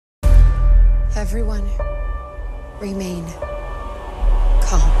Everyone, remain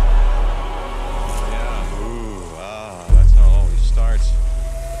calm. Yeah, that's how it always starts.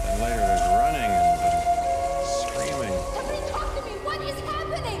 And later there's running and screaming. Somebody talk to me! What is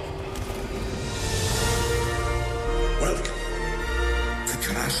happening? Welcome to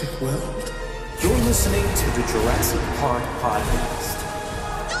Jurassic World. You're listening to the Jurassic Park podcast.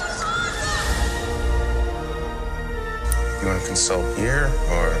 You want to consult here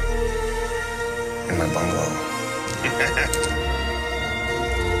or in my bungalow?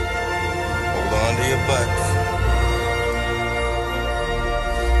 Hold on to your butts.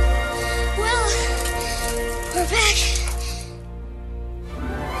 Well, we're back.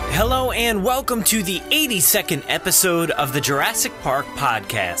 Hello and welcome to the 82nd episode of the Jurassic Park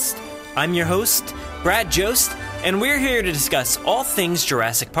podcast. I'm your host, Brad Jost, and we're here to discuss all things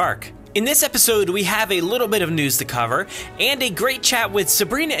Jurassic Park. In this episode, we have a little bit of news to cover, and a great chat with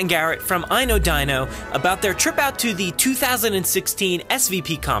Sabrina and Garret from I Know Dino about their trip out to the 2016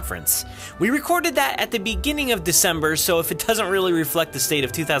 SVP conference. We recorded that at the beginning of December, so if it doesn't really reflect the state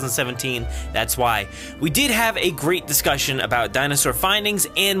of 2017, that's why. We did have a great discussion about dinosaur findings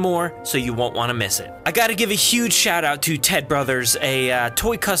and more, so you won't want to miss it. I gotta give a huge shout out to Ted Brothers, a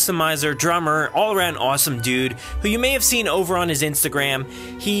toy customizer, drummer, all-around awesome dude, who you may have seen over on his Instagram.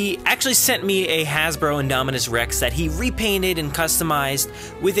 He actually sent me a Hasbro Indominus Rex that he repainted and customized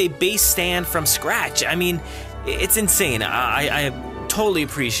with a base stand from scratch. I mean, it's insane. I totally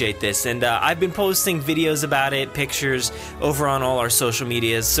appreciate this, and I've been posting videos about it, pictures over on all our social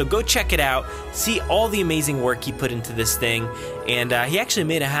medias, so go check it out, see all the amazing work he put into this thing, and he actually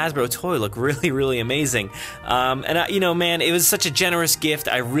made a Hasbro toy look really, really amazing. Man, it was such a generous gift.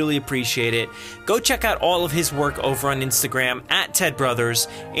 I really appreciate it. Go check out all of his work over on Instagram at Ted Brothers,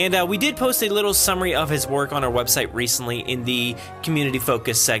 and we did post a little summary of his work on our website recently in the community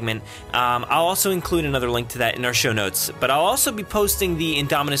focus segment. I'll also include another link to that in our show notes, but I'll also be posting the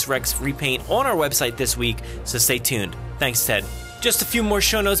Indominus Rex repaint on our website this week, so stay tuned. Thanks, Ted. Just a few more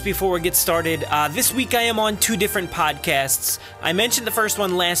show notes before we get started. This week I am on two different podcasts. I mentioned the first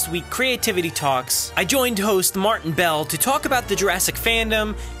one last week, Creativity Talks. I joined host Martin Bell to talk about the Jurassic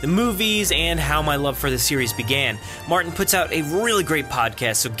fandom, the movies, and how my love for the series began. Martin puts out a really great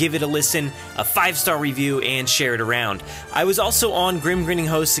podcast, so give it a listen, a 5-star review, and share it around. I was also on Grim Grinning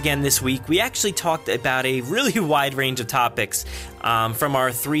Hosts again this week. We actually talked about a really wide range of topics, from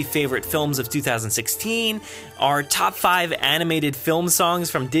our 3 favorite films of 2016, our top 5 animated film songs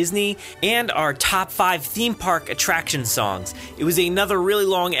from Disney, and our top 5 theme park attraction songs. It was another really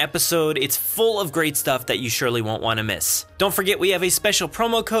long episode. It's full of great stuff that you surely won't want to miss. Don't forget, we have a special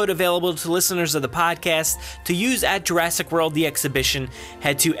promo code available to listeners of the podcast to use at Jurassic World The Exhibition.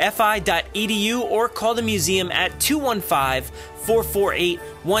 Head to fi.edu or call the museum at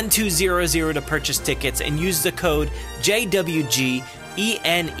 215-448-1200 to purchase tickets and use the code JWGENER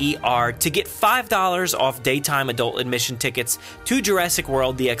to get $5 off daytime adult admission tickets to Jurassic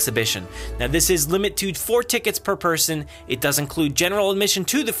World The Exhibition. Now, this is limited to 4 tickets per person. It does include general admission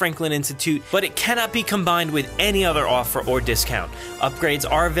to the Franklin Institute, but it cannot be combined with any other offer or discount. Upgrades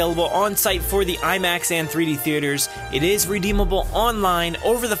are available on site for the IMAX and 3D theaters. It is redeemable online,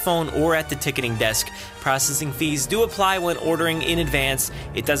 over the phone, or at the ticketing desk. Processing fees do apply when ordering in advance.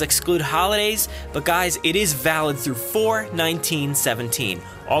 It does exclude holidays, but guys, it is valid through 4/19/17,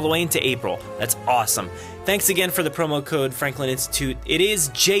 all the way into April. That's awesome. Thanks again for the promo code Franklin Institute. It is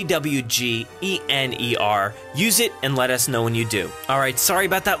JWGENER. Use it and let us know when you do. Alright, sorry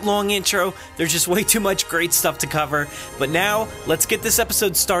about that long intro. There's just way too much great stuff to cover. But now, let's get this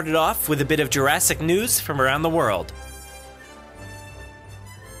episode started off with a bit of Jurassic news from around the world.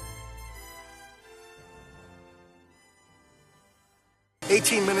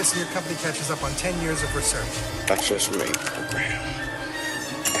 18 minutes and your company catches up on 10 years of research. Access rate program.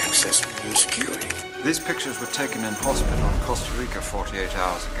 Access new security. These pictures were taken in hospital in Costa Rica 48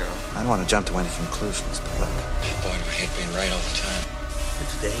 hours ago. I don't want to jump to any conclusions, but look. Boy, do I hate being right all the time. But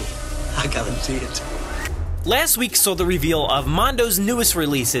today, I guarantee it. Last week saw the reveal of Mondo's newest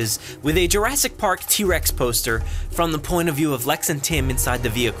releases with a Jurassic Park T-Rex poster from the point of view of Lex and Tim inside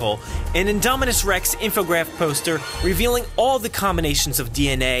the vehicle, an Indominus Rex infographic poster revealing all the combinations of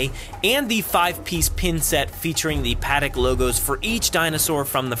DNA, and the 5-piece pin set featuring the paddock logos for each dinosaur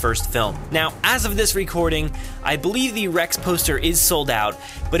from the first film. Now, as of this recording, I believe the Rex poster is sold out,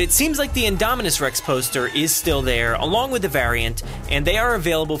 but it seems like the Indominus Rex poster is still there, along with the variant, and they are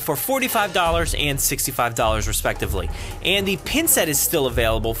available for $45 and $65 $20 respectively. And the pin set is still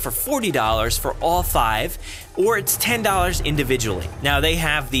available for $40 for all 5, or it's $10 individually. Now they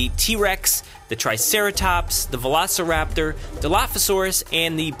have the T-Rex, the Triceratops, the Velociraptor, Dilophosaurus,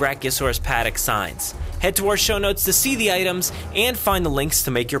 and the Brachiosaurus paddock signs. Head to our show notes to see the items and find the links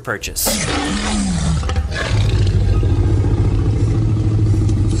to make your purchase.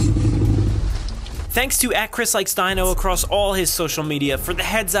 Thanks to @ChrisLikesDino across all his social media for the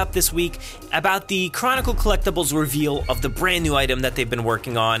heads up this week about the Chronicle Collectibles reveal of the brand new item that they've been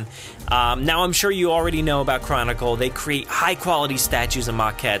working on. Now I'm sure you already know about Chronicle. They create high quality statues and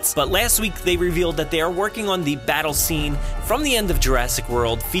maquettes, but last week they revealed that they are working on the battle scene from the end of Jurassic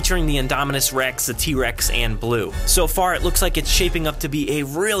World featuring the Indominus Rex, the T-Rex, and Blue. So far it looks like it's shaping up to be a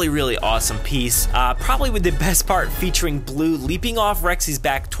really awesome piece, probably with the best part featuring Blue leaping off Rexy's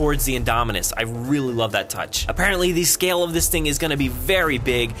back towards the Indominus. I really love that touch. Apparently the scale of this thing is going to be very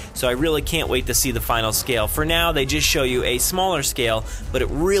big, so I really can't wait to see the final scale. For now they just show you a smaller scale, but it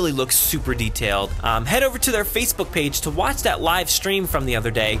really looks super detailed. Head over to their Facebook page to watch that live stream from the other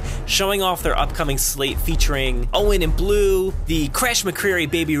day, showing off their upcoming slate featuring Owen and Blue, the Crash McCreary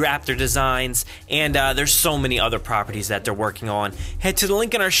Baby Raptor designs, and there's so many other properties that they're working on. Head to the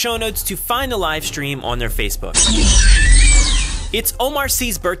link in our show notes to find the live stream on their Facebook. It's Omar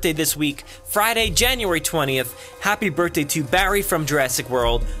C's birthday this week, Friday, January 20th. Happy birthday to Barry from Jurassic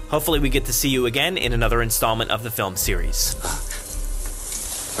World. Hopefully we get to see you again in another installment of the film series.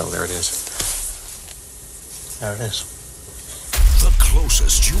 Oh, there it is. There it is. The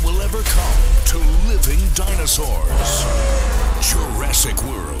closest you will ever come to living dinosaurs. Jurassic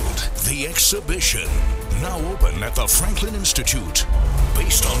World, the exhibition. Now open at the Franklin Institute.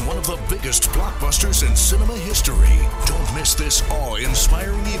 Based on one of the biggest blockbusters in cinema history. Don't miss this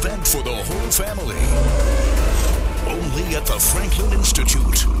awe-inspiring event for the whole family. Only at the Franklin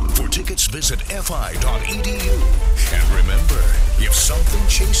Institute. For tickets, visit fi.edu. And remember, if something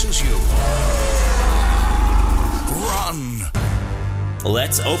chases you, run!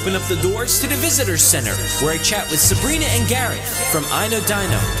 Let's open up the doors to the Visitors Center, where I chat with Sabrina and Garret from I Know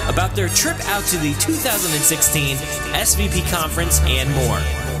Dino about their trip out to the 2016 SVP conference and more.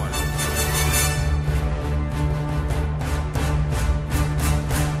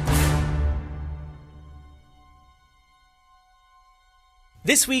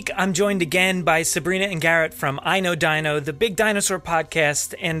 This week, I'm joined again by Sabrina and Garret from I Know Dino, the Big Dinosaur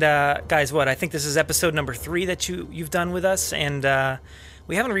podcast. And guys, I think this is episode number 3 that you've done with us, and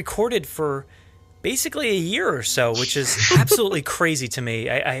we haven't recorded for basically a year or so, which is absolutely crazy to me.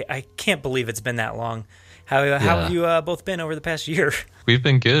 I can't believe it's been that long. How have you both been over the past year? We've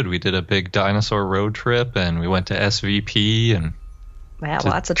been good. We did a big dinosaur road trip, and we went to SVP, and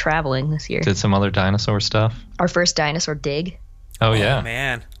lots of traveling this year. Did some other dinosaur stuff. Our first dinosaur dig. Oh, yeah. Oh,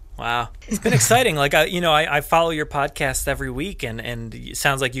 man. Wow. It's been exciting. Like, I follow your podcast every week, and it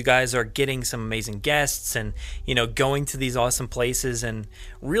sounds like you guys are getting some amazing guests and, going to these awesome places and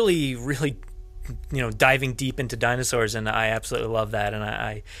really, diving deep into dinosaurs, and I absolutely love that, and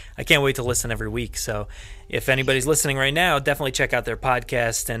I can't wait to listen every week. So if anybody's listening right now, definitely check out their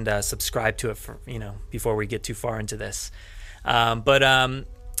podcast and subscribe to it for, before we get too far into this.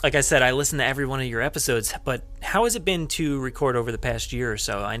 Like I said, I listen to every one of your episodes, but how has it been to record over the past year or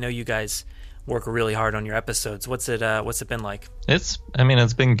so? I know you guys work really hard on your episodes. What's it been like? It's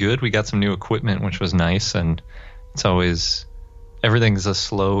been good. We got some new equipment, which was nice, and it's always, everything's a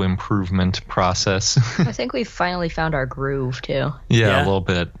slow improvement process. I think we finally found our groove too. Yeah, a little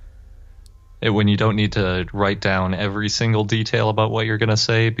bit. When you don't need to write down every single detail about what you're going to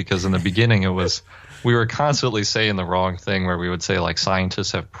say, because in the beginning it was, we were constantly saying the wrong thing, where we would say, like,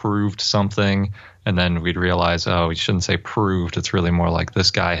 scientists have proved something, and then we'd realize, we shouldn't say proved. It's really more like this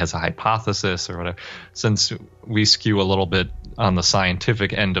guy has a hypothesis or whatever. Since we skew a little bit on the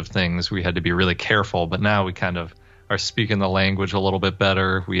scientific end of things, we had to be really careful, but now we kind of are speaking the language a little bit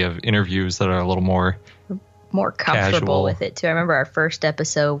better. We have interviews that are a little more comfortable casual with it too. I remember our first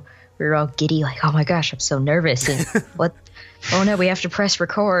episode, we were all giddy, like, oh my gosh, I'm so nervous, and what? Oh no, we have to press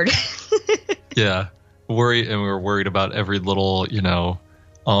record. Yeah, and we were worried about every little,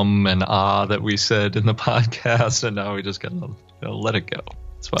 and that we said in the podcast, and now we just gotta let it go.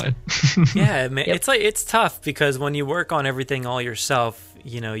 It's fine. Yeah, man, it's tough because when you work on everything all yourself,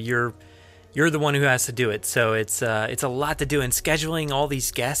 you're the one who has to do it. So it's a lot to do, and scheduling all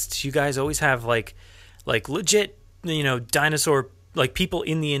these guests. You guys always have like legit, dinosaur, like, people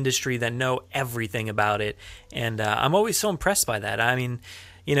in the industry that know everything about it, and I'm always so impressed by that. I mean,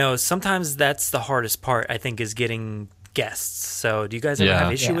 sometimes that's the hardest part, I think, is getting guests. So do you guys ever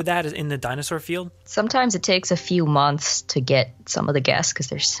have issue with that in the dinosaur field? Sometimes it takes a few months to get some of the guests because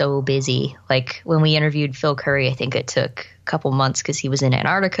they're so busy. Like when we interviewed Phil Curry, I think it took a couple months because he was in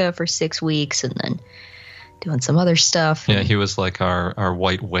Antarctica for 6 weeks and then doing some other stuff. Yeah, he was like our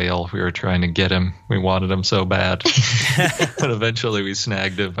white whale. We were trying to get him. We wanted him so bad. But eventually we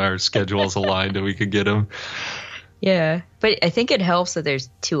snagged him. Our schedules aligned and we could get him. Yeah, but I think it helps that there's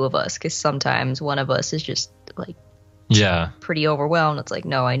two of us because sometimes one of us is just like pretty overwhelmed. It's like,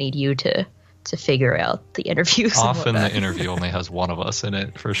 no, I need you to figure out the interviews. Often the interview only has one of us in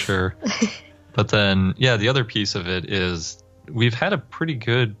it for sure. But then, the other piece of it is we've had a pretty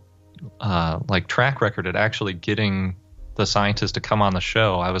good track record at actually getting the scientists to come on the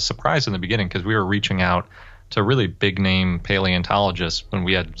show. I was surprised in the beginning because we were reaching out to really big name paleontologists when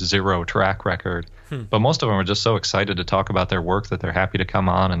we had zero track record. But most of them are just so excited to talk about their work that they're happy to come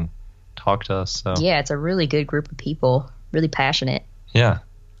on and talk to us. So. Yeah, it's a really good group of people, really passionate. Yeah.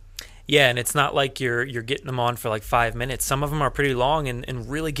 Yeah, and it's not like you're getting them on for like 5 minutes. Some of them are pretty long and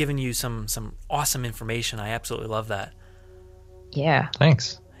really giving you some awesome information. I absolutely love that. Yeah.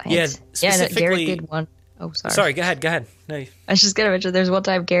 Thanks. Yeah, no, Garret did one. Oh, sorry. Sorry, go ahead. No. I was just going to mention there's one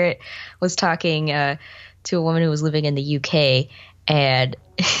time Garret was talking to a woman who was living in the UK, and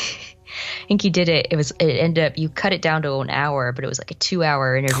I think he did it. It ended up, you cut it down to an hour, but it was like a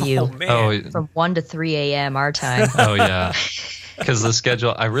 2-hour interview from 1 to 3 a.m. our time. Oh, yeah. Because the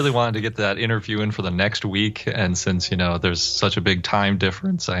schedule, I really wanted to get that interview in for the next week. And since, there's such a big time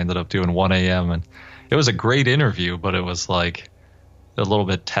difference, I ended up doing 1 a.m. And it was a great interview, but it was like a little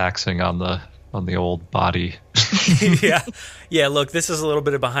bit taxing on the old body. Yeah. Look, this is a little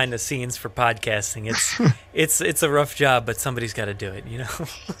bit of behind the scenes for podcasting. It's a rough job, but somebody's got to do it.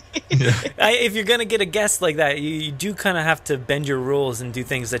 If you're gonna get a guest like that, you do kind of have to bend your rules and do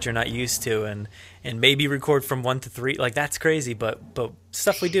things that you're not used to, and maybe record from 1 to 3. Like that's crazy, but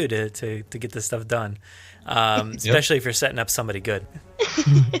stuff we do to get this stuff done, especially if you're setting up somebody good.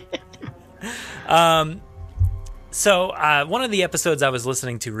 So one of the episodes I was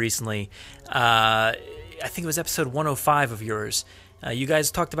listening to recently, I think it was episode 105 of yours. You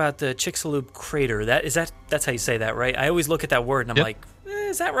guys talked about the Chicxulub crater. That's how you say that, right? I always look at that word and I'm like,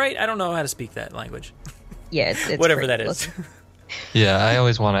 is that right? I don't know how to speak that language. Yeah, it's whatever that is. Yeah, I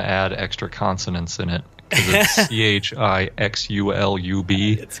always want to add extra consonants in it because it's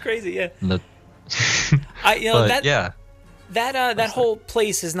CHIXULUB. It's crazy, yeah. Yeah. That whole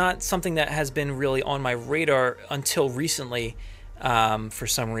place is not something that has been really on my radar until recently, for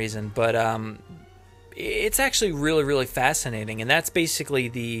some reason. But it's actually really, really fascinating, and that's basically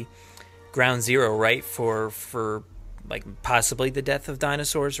the ground zero, right? For like possibly the death of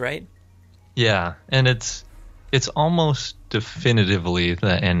dinosaurs, right? Yeah, and it's almost definitively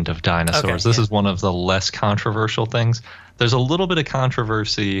the end of dinosaurs. Okay, this is one of the less controversial things. There's a little bit of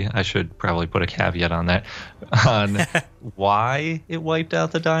controversy, I should probably put a caveat on that, on why it wiped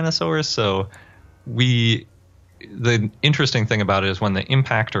out the dinosaurs. So the interesting thing about it is when the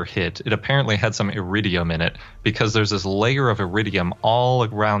impactor hit, it apparently had some iridium in it because there's this layer of iridium all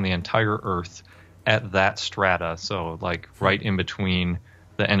around the entire Earth at that strata. So like right in between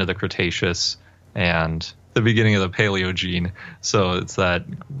the end of the Cretaceous and the beginning of the Paleogene. So it's that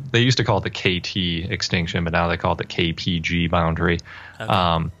they used to call it the KT extinction, but now they call it the KPG boundary.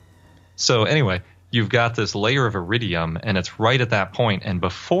 Okay. So anyway, you've got this layer of iridium and it's right at that point. And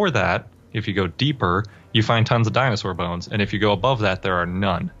before that, if you go deeper, you find tons of dinosaur bones. And if you go above that, there are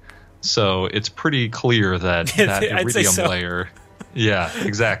none. So it's pretty clear that that iridium layer. Yeah,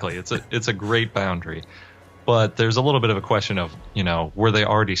 exactly. It's a great boundary. But there's a little bit of a question of, were they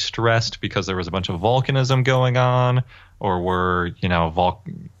already stressed because there was a bunch of volcanism going on, or were,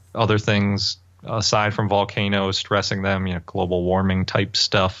 other things aside from volcanoes stressing them, global warming type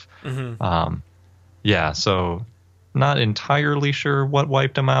stuff. Mm-hmm. So not entirely sure what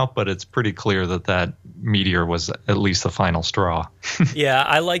wiped them out, but it's pretty clear that meteor was at least the final straw. Yeah,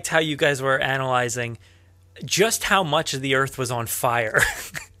 I liked how you guys were analyzing just how much of the Earth was on fire.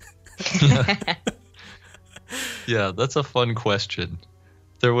 Yeah, that's a fun question.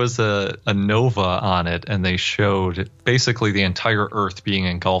 There was a nova on it, and they showed basically the entire Earth being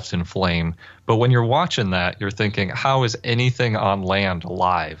engulfed in flame. But when you're watching that, you're thinking, how is anything on land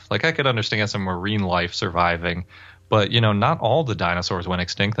alive? Like, I could understand some marine life surviving, but, not all the dinosaurs went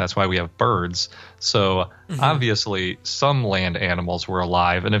extinct. That's why we have birds. So obviously some land animals were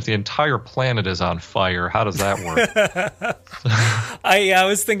alive. And if the entire planet is on fire, how does that work? I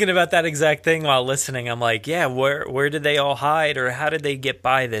was thinking about that exact thing while listening. I'm like, yeah, where did they all hide, or how did they get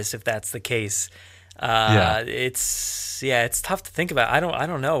by this if that's the case? It's tough to think about. I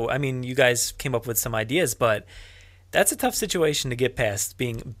don't know. I mean, you guys came up with some ideas, but That's a tough situation to get past,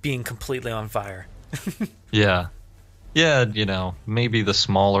 being completely on fire. Yeah. Yeah, you know, maybe the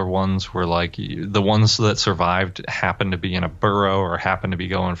smaller ones were like the ones that survived happened to be in a burrow or happened to be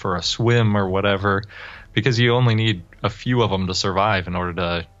going for a swim or whatever, because you only need a few of them to survive in order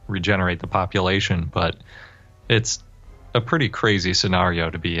to regenerate the population. But it's a pretty crazy scenario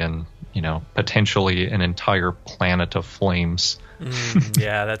to be in, you know, potentially an entire planet of flames.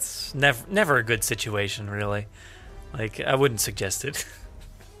 Yeah, that's never a good situation, really. Like, I wouldn't suggest it.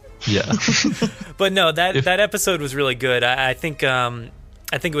 Yeah. But no, that episode was really good. I think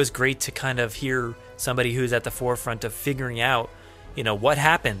it was great to kind of hear somebody who's at the forefront of figuring out, you know, what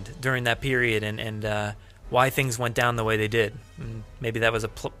happened during that period and why things went down the way they did. Maybe that was a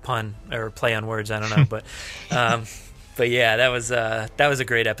pun or play on words. I don't know, but yeah, that was a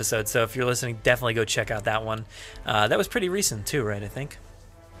great episode. So if you're listening, definitely go check out that one. That was pretty recent too, right? I think.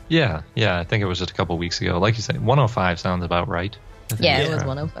 Yeah. I think it was just a couple weeks ago. Like you said, 105 sounds about right. Yeah, it was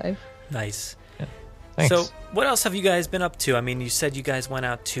 105. Nice. Yeah. Thanks. So, what else have you guys been up to? I mean, you said you guys went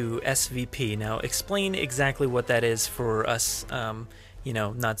out to SVP. Now, explain exactly what that is for us, you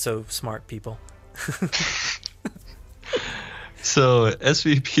know, not so smart people. So,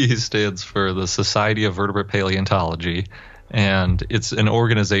 SVP stands for the Society of Vertebrate Paleontology, and it's an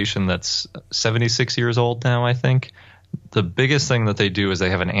organization that's 76 years old now, I think. The biggest thing that they do is they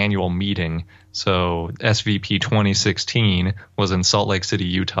have an annual meeting. So SVP 2016 was in Salt Lake City,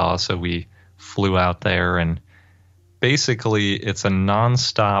 Utah. So we flew out there, and basically it's a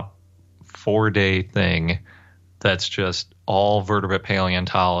nonstop 4-day thing that's just all vertebrate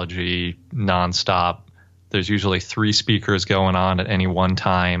paleontology nonstop. There's usually 3 speakers going on at any one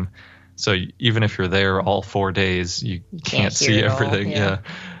time. So even if you're there all 4 days, you can't see everything. Yeah.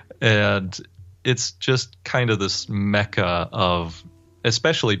 And it's just kind of this mecca of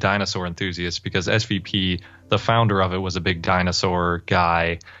especially dinosaur enthusiasts, because SVP, the founder of it, was a big dinosaur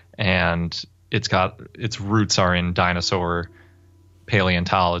guy, and its roots are in dinosaur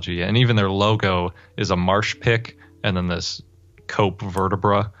paleontology. And even their logo is a marsh pick and then this cope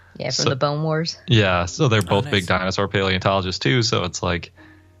vertebra. Yeah, from the Bone Wars. Yeah, so they're both big dinosaur paleontologists too. So it's like,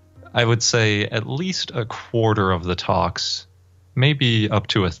 I would say at least a quarter of the talks, maybe up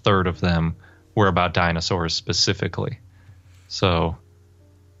to a third of them, were about dinosaurs specifically. So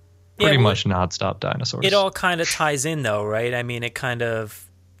pretty much nonstop dinosaurs. It all kind of ties in though, right? I mean, it kind of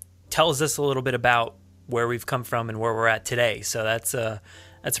tells us a little bit about where we've come from and where we're at today. So that's a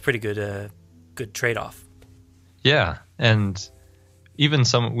pretty good trade-off. Yeah, and even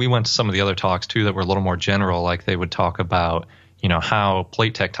we went to some of the other talks too that were a little more general, like they would talk about, you know, how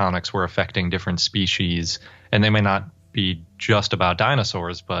plate tectonics were affecting different species, and they may not be just about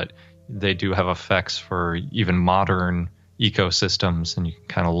dinosaurs, but they do have effects for even modern ecosystems, and you can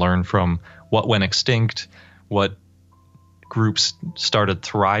kind of learn from what went extinct, what groups started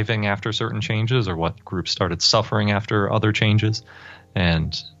thriving after certain changes, or what groups started suffering after other changes,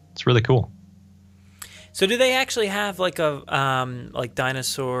 and it's really cool. So do they actually have like a like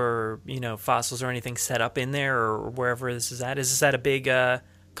dinosaur, you know, fossils or anything set up in there, or wherever this is at? Is this at a big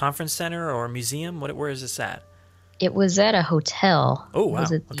conference center or museum? Where is this at? It was at a hotel. Oh, wow.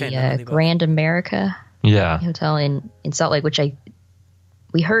 Was it the Grand America Hotel in Salt Lake, which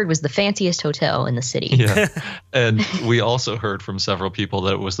we heard was the fanciest hotel in the city. Yeah, and we also heard from several people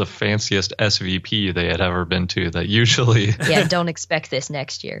that it was the fanciest SVP they had ever been to, that usually... Yeah, don't expect this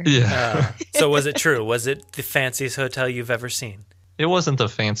next year. Yeah. So was it true? Was it the fanciest hotel you've ever seen? It wasn't the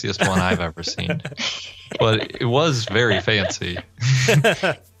fanciest one I've ever seen, but it was very fancy.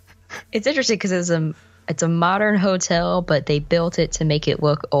 It's interesting because it's a modern hotel, but they built it to make it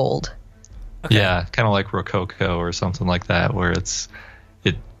look old. Okay. Yeah, kind of like Rococo or something like that, where it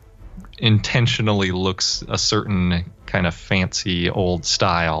intentionally looks a certain kind of fancy old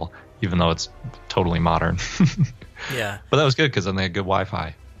style, even though it's totally modern. Yeah. But that was good because then they had good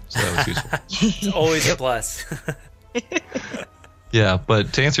Wi-Fi, so that was useful. It's always a plus. Yeah,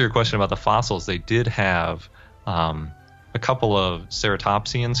 but to answer your question about the fossils, they did have a couple of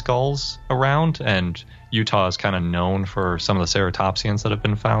ceratopsian skulls around, and Utah is kind of known for some of the ceratopsians that have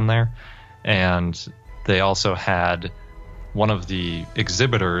been found there. And they also had one of the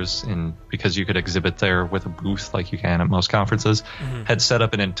exhibitors, because you could exhibit there with a booth like you can at most conferences, had set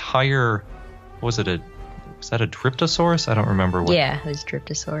up an entire, was that a Dryptosaurus? I don't remember what. Yeah, it was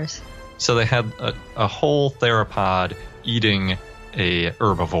Dryptosaurus. So they had a whole theropod eating a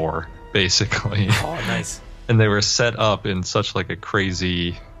herbivore, basically. Oh, nice. And they were set up in such like a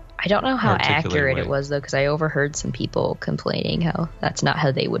crazy... I don't know how accurate it was, though, because I overheard some people complaining how that's not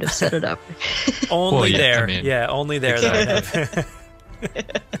how they would have set it up. Only there. I mean, yeah, only there.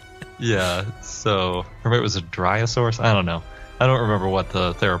 Yeah, so, or it was a Dryosaurus? I don't know. I don't remember what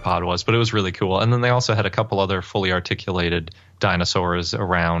the theropod was, but it was really cool. And then they also had a couple other fully articulated dinosaurs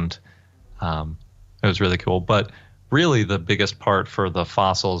around. It was really cool. But really the biggest part for the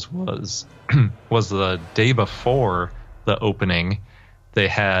fossils was was the day before the opening. They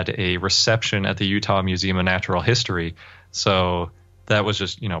had a reception at the Utah Museum of Natural History. So that was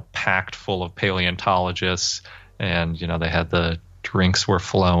just, packed full of paleontologists, and, they had the drinks were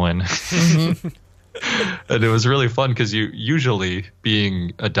flowing. Mm-hmm. And it was really fun because usually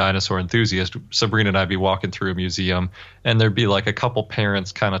being a dinosaur enthusiast, Sabrina and I'd be walking through a museum and there'd be like a couple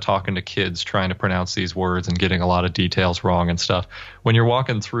parents kind of talking to kids trying to pronounce these words and getting a lot of details wrong and stuff. When you're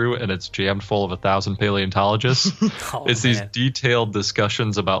walking through and it's jammed full of 1,000 paleontologists, it's these detailed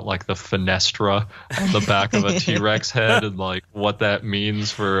discussions about like the fenestra on the back of a T-Rex head and like what that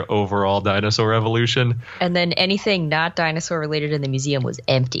means for overall dinosaur evolution. And then anything not dinosaur related in the museum was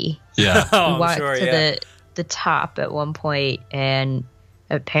empty. Yeah. We walked to the top at one point, and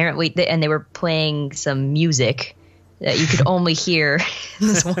apparently they were playing some music that you could only hear in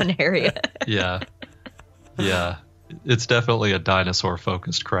this one area. Yeah. It's definitely a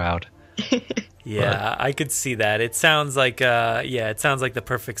dinosaur-focused crowd. Yeah, I could see that. It sounds like the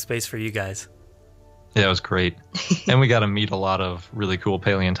perfect space for you guys. Yeah, it was great. And we got to meet a lot of really cool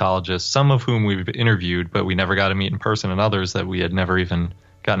paleontologists, some of whom we've interviewed, but we never got to meet in person, and others that we had never even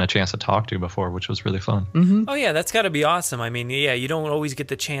gotten a chance to talk to before, which was really fun. Mm-hmm. Oh yeah, that's got to be awesome. I mean, yeah, you don't always get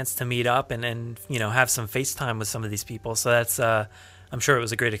the chance to meet up and have some FaceTime with some of these people. So that's I'm sure it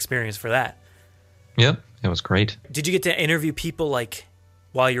was a great experience for that. Yep, it was great. Did you get to interview people like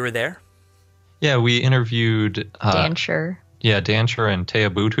while you were there? Yeah, we interviewed Dan Schur. Yeah, Dan Schur and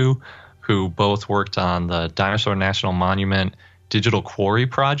Taya Butu, who both worked on the Dinosaur National Monument Digital Quarry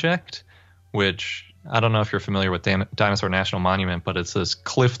project, which I don't know if you're familiar with Dinosaur National Monument, but it's this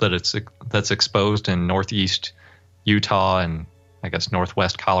cliff that's exposed in northeast Utah and I guess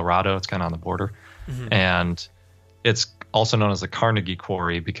northwest Colorado. It's kind of on the border. Mm-hmm. And it's also known as the Carnegie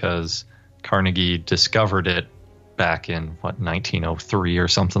Quarry because Carnegie discovered it back in, 1903 or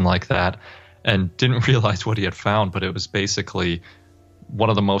something like that, and didn't realize what he had found, but it was basically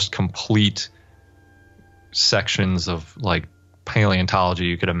one of the most complete sections of, like, paleontology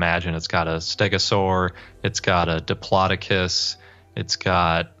you could imagine. It's got a stegosaur, it's got a diplodocus, it's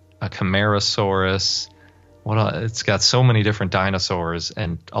got a Camarasaurus. It's got so many different dinosaurs,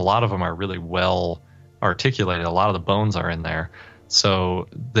 and a lot of them are really well articulated. A lot of the bones are in there. So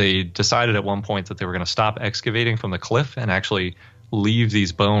they decided at one point that they were going to stop excavating from the cliff and actually leave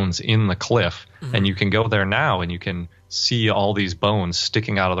these bones in the cliff. Mm-hmm. And you can go there now and you can see all these bones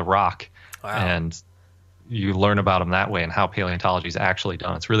sticking out of the rock. Wow. And you learn about them that way and how paleontology is actually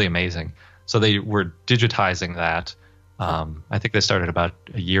done. It's really amazing. So they were digitizing that. I think they started about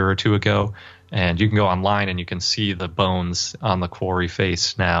a year or two ago, and you can go online and you can see the bones on the quarry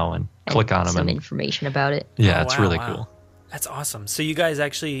face now and click on them. Some information about it. Yeah, it's really cool. That's awesome. So you guys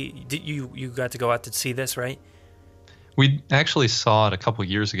actually, you got to go out to see this, right? We actually saw it a couple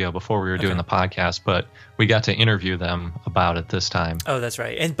years ago before we were doing the podcast, but we got to interview them about it this time. Oh, that's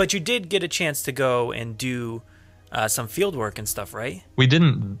right. But you did get a chance to go and do some field work and stuff, right? We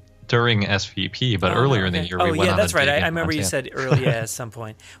didn't during SVP, but earlier in the year we went on. Oh, yeah, that's right. I remember you said earlier at some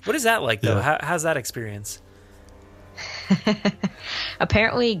point. What is that like, though? Yeah. How's that experience?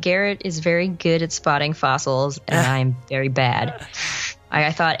 Apparently, Garret is very good at spotting fossils, and I'm very bad.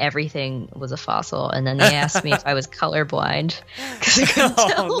 I thought everything was a fossil, and then they asked me if I was colorblind because I couldn't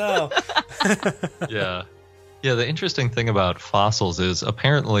tell. No. Yeah, the interesting thing about fossils is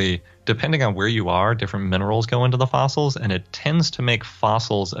apparently, depending on where you are, different minerals go into the fossils, and it tends to make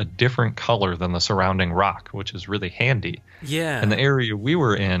fossils a different color than the surrounding rock, which is really handy. Yeah. In the area we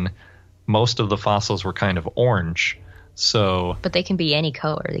were in, most of the fossils were kind of orange. But they can be any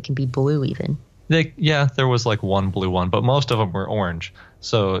color. They can be blue even. There was like one blue one, but most of them were orange.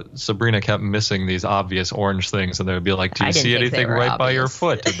 So Sabrina kept missing these obvious orange things, and they would be like, "Do you see anything right by your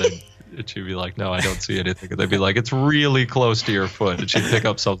foot?" And then she'd be like, "No, I don't see anything." And they'd be like, "It's really close to your foot," and she'd pick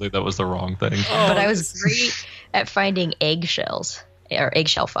up something that was the wrong thing. But I was great at finding eggshells or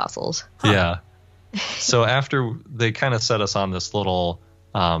eggshell fossils. Yeah. So after they kind of set us on this little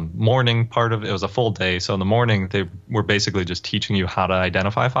morning part of it, was a full day. So in the morning, they were basically just teaching you how to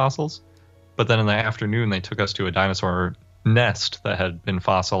identify fossils. But then in the afternoon, they took us to a dinosaur nest that had been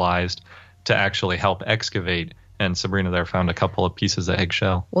fossilized to actually help excavate. And Sabrina there found a couple of pieces of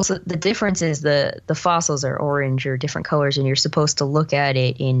eggshell. Well, so the difference is the fossils are orange or different colors, and you're supposed to look at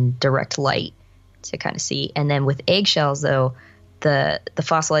it in direct light to kind of see. And then with eggshells, though, the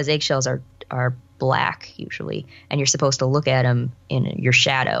fossilized eggshells are black usually, and you're supposed to look at them in your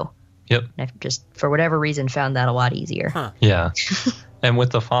shadow Yep. And I've just, for whatever reason, found that a lot easier. Huh. Yeah. And with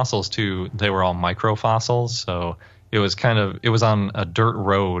the fossils, too, they were all microfossils. So it was on a dirt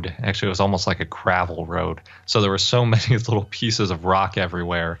road. Actually, it was almost like a gravel road. So there were so many little pieces of rock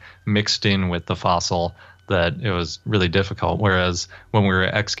everywhere mixed in with the fossil that it was really difficult. Whereas when we were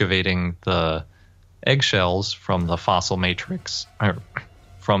excavating the eggshells from the fossil matrix, or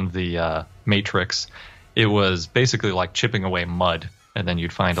from the matrix, it was basically like chipping away mud. And then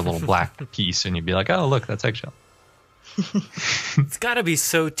you'd find a little black piece and you'd be like, oh, look, that's eggshell. It's got to be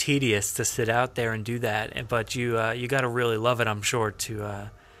so tedious to sit out there and do that, but you got to really love it, I'm sure, to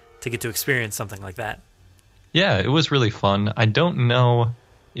get to experience something like that. Yeah, it was really fun. I don't know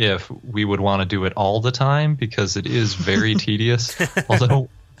if we would want to do it all the time because it is very tedious. Although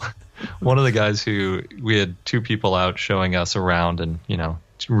one of the guys we had 2 people out showing us around and,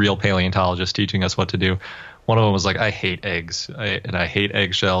 real paleontologists teaching us what to do. One of them was like, I hate eggs, and I hate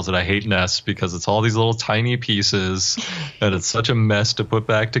eggshells, and I hate nests because it's all these little tiny pieces, and it's such a mess to put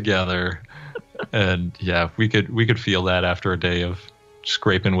back together. And yeah, we could feel that after a day of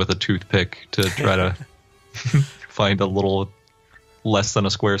scraping with a toothpick to try to find a little less than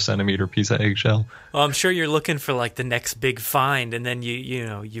a square centimeter piece of eggshell. Well, I'm sure you're looking for like the next big find, and then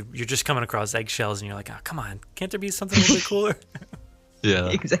you're just coming across eggshells, and you're like, oh, come on, can't there be something a little bit cooler? Yeah,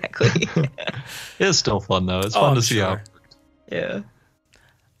 exactly. It's still fun though. It's fun to see how. Yeah.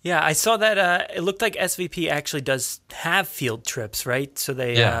 Yeah, I saw that. It looked like SVP actually does have field trips, right? So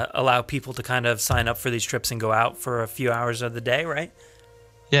they allow people to kind of sign up for these trips and go out for a few hours of the day, right?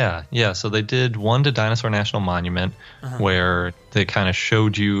 Yeah. So they did one to Dinosaur National Monument, where they kind of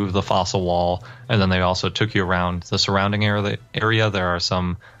showed you the fossil wall, and then they also took you around the surrounding area. There are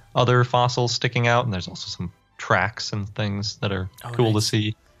some other fossils sticking out, and there's also some tracks and things that are cool to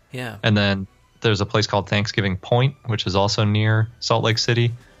see. Yeah. And then there's a place called Thanksgiving Point, which is also near Salt Lake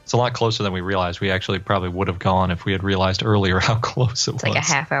City. It's a lot closer than we realized. We actually probably would have gone if we had realized earlier how close it was. It's like a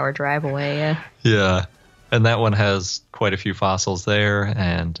half-hour drive away, yeah. Yeah. And that one has quite a few fossils there.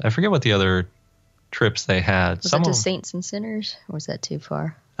 And I forget what the other trips they had. Was that to Saints and Sinners? Or was that too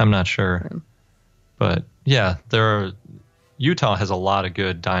far? I'm not sure. But yeah, Utah has a lot of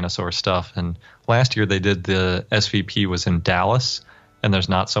good dinosaur stuff. And last year they did the SVP was in Dallas, and there's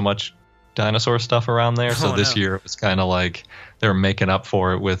not so much dinosaur stuff around there. So this year it was kind of like they were making up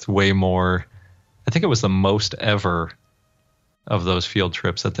for it with way more. I think it was the most ever of those field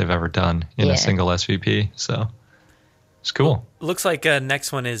trips that they've ever done in a single SVP. So it's cool. Looks like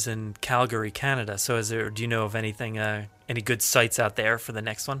next one is in Calgary, Canada. So do you know of anything, any good sites out there for the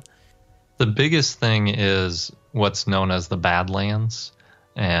next one? The biggest thing is what's known as the Badlands,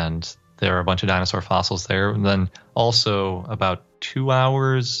 and there are a bunch of dinosaur fossils there. And then also about 2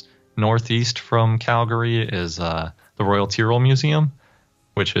 hours northeast from Calgary is the Royal Tyrrell Museum,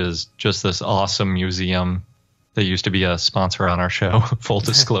 which is just this awesome museum. They used to be a sponsor on our show, full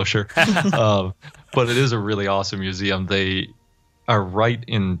disclosure. But it is a really awesome museum. They are right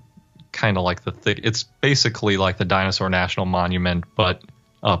in kind of like it's basically like the Dinosaur National Monument, but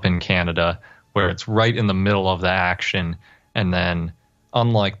up in Canada, where it's right in the middle of the action. And then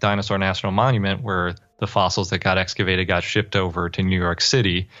unlike Dinosaur National Monument, where the fossils that got excavated got shipped over to New York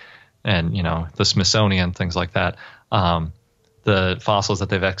City and, the Smithsonian, things like that, the fossils that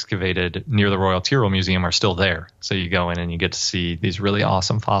they've excavated near the Royal Tyrrell Museum are still there. So you go in and you get to see these really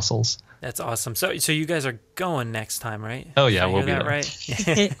awesome fossils. That's awesome. So you guys are going next time, right? Oh, yeah, we'll be there.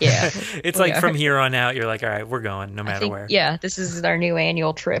 Right? Yeah. It's like from here on out, you're like, all right, we're going no matter where. Yeah, this is our new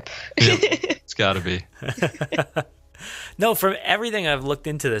annual trip. Yep, it's got to be. No, from everything I've looked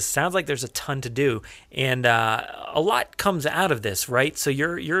into this, sounds like there's a ton to do. And a lot comes out of this, right? So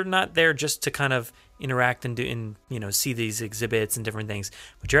you're not there just to kind of interact and see these exhibits and different things,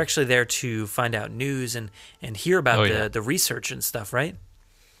 but you're actually there to find out news and hear about the research and stuff, right?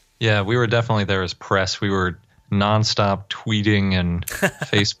 Yeah, we were definitely there as press. We were nonstop tweeting and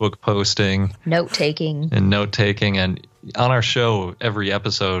Facebook posting. Note-taking. And on our show, every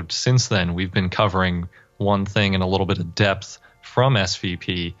episode since then, we've been covering one thing in a little bit of depth from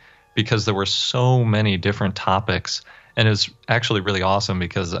SVP because there were so many different topics. And it's actually really awesome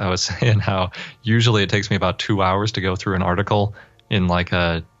because I was saying how usually it takes me about 2 hours to go through an article in like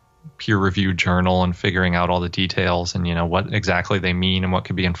a peer-reviewed journal and figuring out all the details and, what exactly they mean and what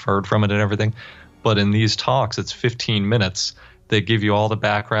could be inferred from it and everything. But in these talks, it's 15 minutes. They give you all the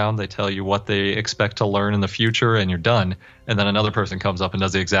background. They tell you what they expect to learn in the future, and you're done. And then another person comes up and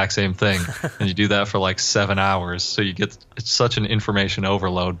does the exact same thing. And you do that for like 7 hours. So it's such an information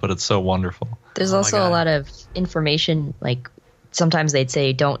overload, but it's so wonderful. There's also a lot of information, like sometimes they'd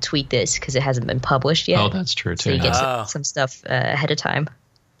say, don't tweet this because it hasn't been published yet. Oh, that's true too. So you get some stuff ahead of time.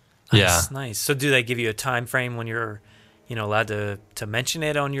 Nice. So do they give you a time frame when you're, allowed to mention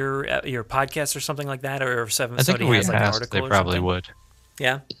it on your podcast or something like that, or if I think if we asked, they probably would.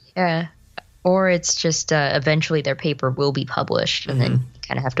 Yeah. Yeah. Or it's just eventually their paper will be published, and then you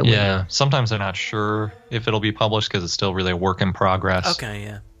kind of have to wait. Yeah. Sometimes they're not sure if it'll be published because it's still really a work in progress. Okay.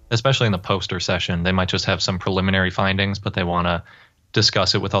 Yeah. Especially in the poster session, they might just have some preliminary findings, but they want to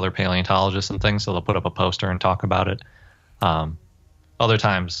discuss it with other paleontologists and things, so they'll put up a poster and talk about it. Other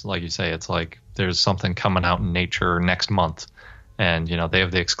times, like you say, it's like there's something coming out in Nature next month, and they have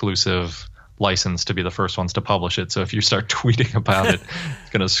the exclusive license to be the first ones to publish it. So if you start tweeting about it, it's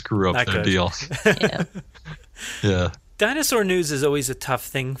going to screw up their deal. Yeah. Dinosaur news is always a tough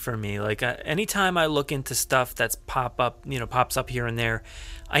thing for me. Like anytime I look into stuff that's pops up here and there,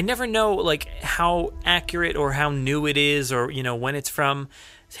 I never know like how accurate or how new it is, or when it's from.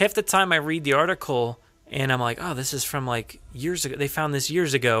 Half the time I read the article and I'm like, oh, this is from like years ago. They found this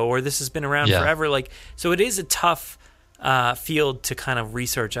years ago, or this has been around forever. Like, so it is a tough field to kind of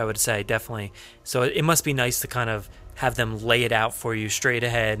research, I would say, definitely. So it must be nice to kind of have them lay it out for you straight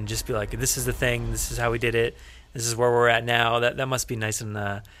ahead and just be like, this is the thing, this is how we did it, this is where we're at now. That must be nice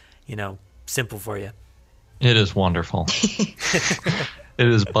and simple for you. It is wonderful. It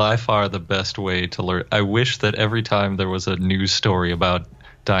is by far the best way to learn. I wish that every time there was a news story about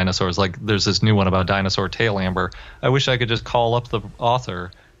dinosaurs, like there's this new one about dinosaur tail amber, I wish I could just call up the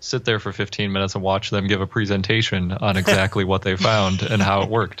author, sit there for 15 minutes and watch them give a presentation on exactly what they found and how it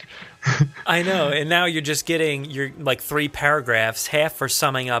worked. I know, and now you're just getting your like 3 paragraphs, half are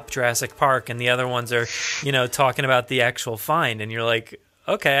summing up Jurassic Park and the other ones are, talking about the actual find, and you're like,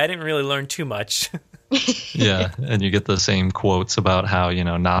 okay, I didn't really learn too much. Yeah, and you get the same quotes about how,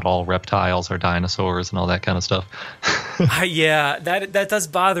 not all reptiles are dinosaurs and all that kind of stuff. Yeah, that does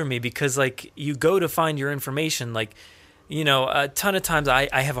bother me because like you go to find your information, like a ton of times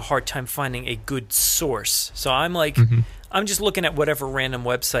I have a hard time finding a good source. So I'm like, I'm just looking at whatever random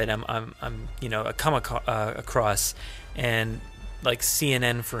website I come across, and like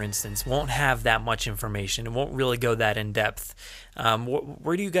CNN, for instance, won't have that much information. It won't really go that in depth.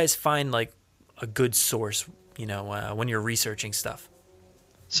 Where do you guys find like a good source, when you're researching stuff?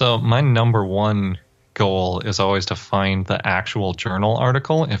 So my number one goal is always to find the actual journal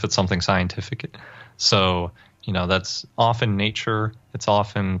article if it's something scientific. So that's often Nature, it's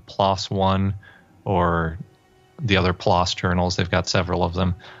often PLOS One or the other PLOS journals. They've got several of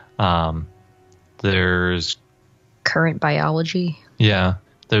them. There's Current Biology. Yeah,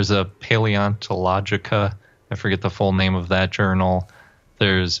 there's a Paleontologica. I forget the full name of that journal.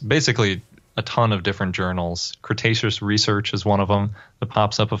 There's basically a ton of different journals. Cretaceous Research is one of them that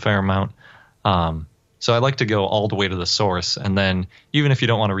pops up a fair amount. So I like to go all the way to the source, and then even if you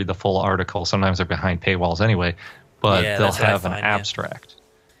don't want to read the full article, sometimes they're behind paywalls anyway, but they'll have an abstract.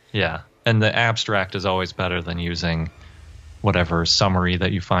 Yeah, and the abstract is always better than using whatever summary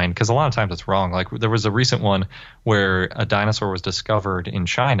that you find, because a lot of times it's wrong. Like there was a recent one where a dinosaur was discovered in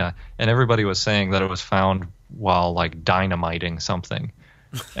China, and everybody was saying that it was found while like dynamiting something.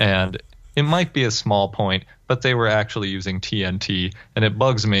 And it might be a small point, but they were actually using TNT, and it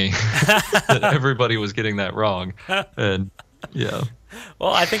bugs me that everybody was getting that wrong. And yeah.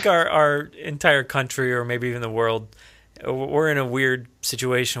 Well, I think our entire country, or maybe even the world, we're in a weird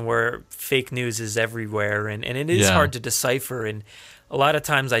situation where fake news is everywhere, and it is hard to decipher. And a lot of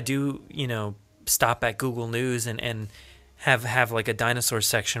times I do, stop at Google News and have like a dinosaur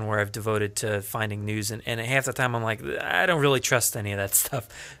section where I've devoted to finding news, and half the time I'm like, I don't really trust any of that stuff.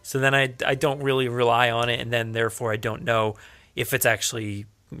 So then I don't really rely on it, and then therefore I don't know if it's actually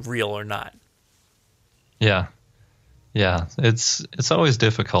real or not. Yeah. It's always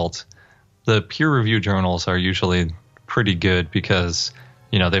difficult. The peer review journals are usually pretty good because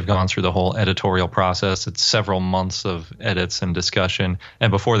they've gone through the whole editorial process. It's several months of edits and discussion,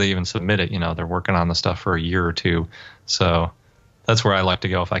 and before they even submit it, they're working on the stuff for a year or two. So that's where I like to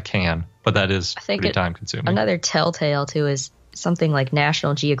go if I can, but that is pretty time consuming. Another telltale too is something like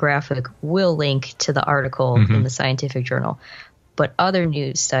National Geographic will link to the article in the scientific journal, but other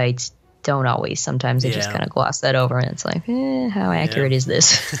news sites don't always. Sometimes they just kind of gloss that over, and it's like, how accurate is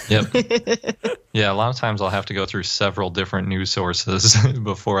this? Yep. Yeah, a lot of times I'll have to go through several different news sources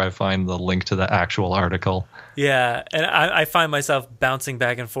before I find the link to the actual article. Yeah, and I find myself bouncing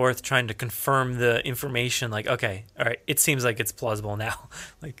back and forth trying to confirm the information. Like, okay, all right, it seems like it's plausible now.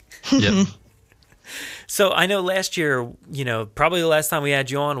 Like, yep. So I know last year, probably the last time we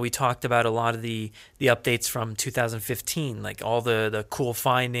had you on, we talked about a lot of the updates from 2015, like all the cool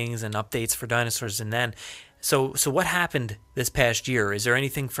findings and updates for dinosaurs. And then, so what happened this past year? Is there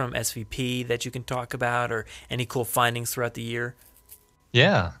anything from SVP that you can talk about, or any cool findings throughout the year?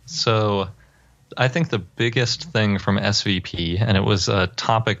 Yeah, so I think the biggest thing from SVP, and it was a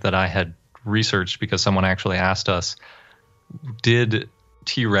topic that I had researched because someone actually asked us, did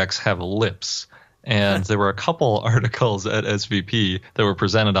T-Rex have lips? And there were a couple articles at SVP that were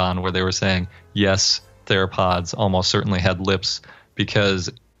presented on where they were saying, yes, theropods almost certainly had lips,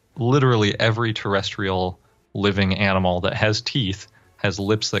 because literally every terrestrial living animal that has teeth has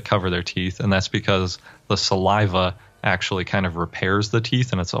lips that cover their teeth, and that's because the saliva actually kind of repairs the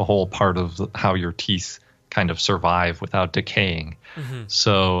teeth, and it's a whole part of how your teeth kind of survive without decaying. Mm-hmm.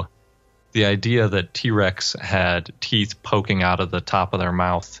 So the idea that T-Rex had teeth poking out of the top of their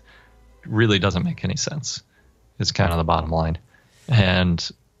mouth really doesn't make any sense. It's kind of the bottom line. And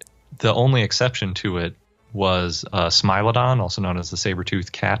the only exception to it was Smilodon, also known as the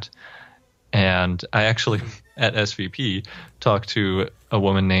saber-toothed cat. And I actually, at SVP, talked to a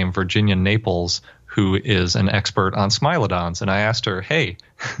woman named Virginia Naples, who is an expert on Smilodons. And I asked her, hey,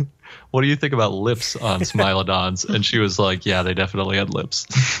 what do you think about lips on Smilodons? And she was like, yeah, they definitely had lips.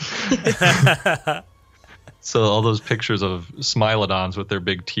 So all those pictures of Smilodons with their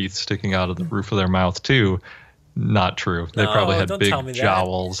big teeth sticking out of the roof of their mouth, too, not true. They probably had big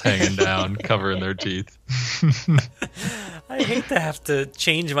jowls hanging down, covering their teeth. I hate to have to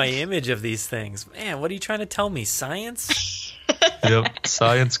change my image of these things. Man, what are you trying to tell me? Science? Yep,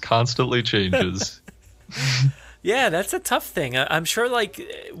 science constantly changes. Yeah, that's a tough thing. I'm sure, like,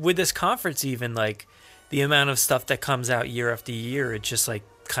 with this conference even, like, the amount of stuff that comes out year after year, it's just, like,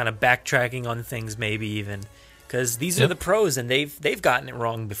 kind of backtracking on things maybe even. Because these are the pros, and they've gotten it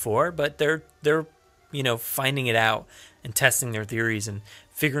wrong before, but they're finding it out and testing their theories and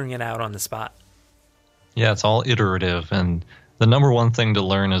figuring it out on the spot. Yeah, it's all iterative, and the number one thing to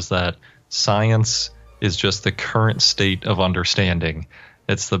learn is that science is just the current state of understanding.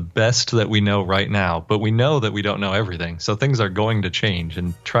 It's the best that we know right now, but we know that we don't know everything, so things are going to change,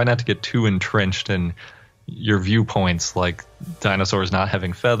 and try not to get too entrenched in your viewpoints, like dinosaurs not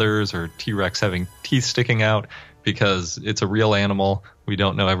having feathers or T-Rex having teeth sticking out, because it's a real animal. We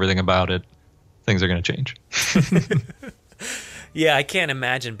don't know everything about it. Things are going to change. Yeah, I can't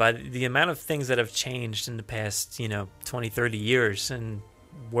imagine, by the amount of things that have changed in the past, 20, 30 years, and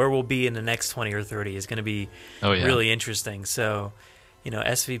where we'll be in the next 20 or 30 is going to be really interesting. So,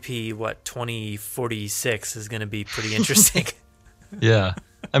 SVP, 2046 is going to be pretty interesting. Yeah.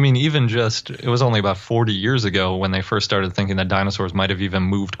 I mean, even it was only about 40 years ago when they first started thinking that dinosaurs might have even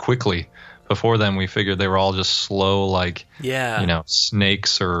moved quickly. Before then, we figured they were all just slow, like,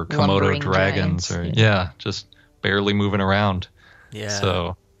 snakes or Komodo Lumbering dragons, giants, just barely moving around. Yeah.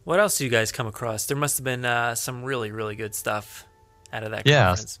 So, what else do you guys come across? There must have been some really, really good stuff out of that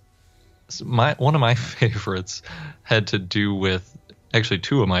conference. So one of my favorites had to do with, actually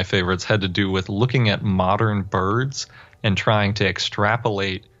two of my favorites had to do with looking at modern birds and trying to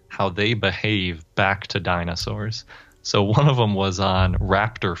extrapolate how they behave back to dinosaurs. So one of them was on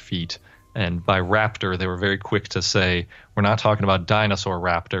raptor feet. And by raptor, they were very quick to say, we're not talking about dinosaur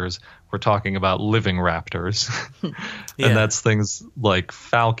raptors, we're talking about living raptors. And that's things like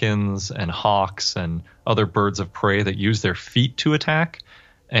falcons and hawks and other birds of prey that use their feet to attack.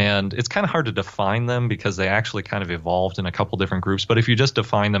 And it's kind of hard to define them because they actually kind of evolved in a couple different groups. But if you just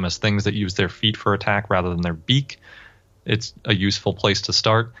define them as things that use their feet for attack rather than their beak, it's a useful place to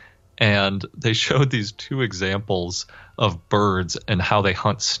start. And they showed these two examples of birds and how they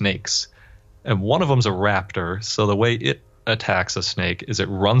hunt snakes. And one of them's a raptor, so the way it attacks a snake is it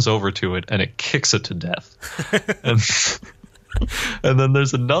runs over to it and it kicks it to death. And then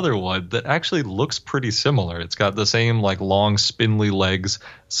there's another one that actually looks pretty similar. It's got the same like long spindly legs,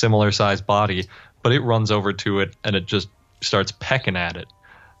 similar sized body, but it runs over to it and it just starts pecking at it.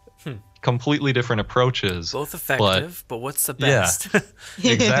 Completely different approaches. Both effective, but what's the best?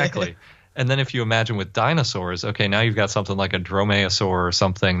 Yeah, exactly. And then if you imagine with dinosaurs, okay, now you've got something like a dromaeosaur or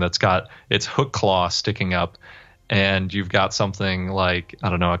something that's got its hook claw sticking up, and you've got something like, I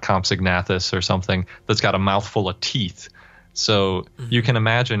don't know, a Compsognathus or something that's got a mouthful of teeth. So you can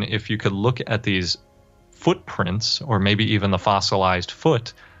imagine if you could look at these footprints, or maybe even the fossilized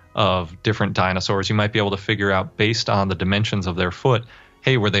foot of different dinosaurs, you might be able to figure out based on the dimensions of their foot,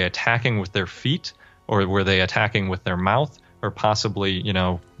 hey, were they attacking with their feet, or were they attacking with their mouth? Or possibly,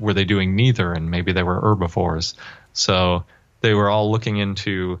 were they doing neither, and maybe they were herbivores. So they were all looking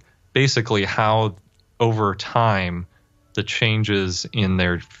into basically how, over time, the changes in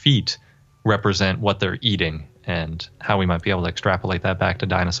their feet represent what they're eating, and how we might be able to extrapolate that back to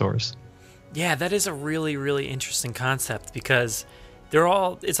dinosaurs. Yeah, that is a really, really interesting concept, because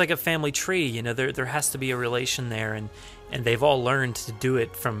it's like a family tree, there has to be a relation there, and they've all learned to do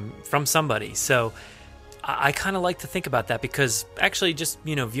it from somebody. So I kind of like to think about that because actually just,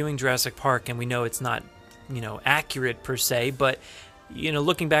 viewing Jurassic Park, and we know it's not, accurate per se, but,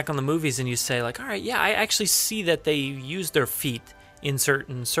 looking back on the movies and you say like, all right, yeah, I actually see that they use their feet in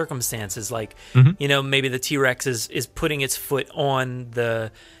certain circumstances. Like, maybe the T-Rex is putting its foot on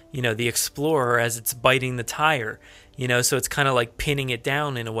the, the Explorer as it's biting the tire, so it's kind of like pinning it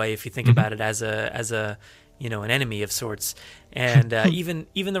down in a way if you think about it as a an enemy of sorts. And even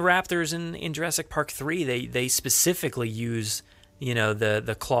the raptors in Jurassic Park 3, they specifically use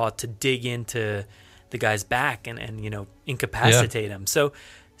the claw to dig into the guy's back and incapacitate him. So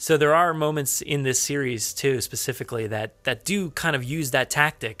there are moments in this series too, specifically that do kind of use that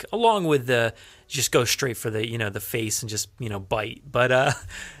tactic, along with the just go straight for the the face and just bite. But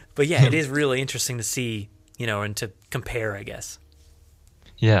yeah, it is really interesting to see and to compare, I guess.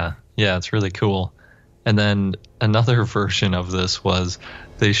 Yeah, it's really cool. And then another version of this was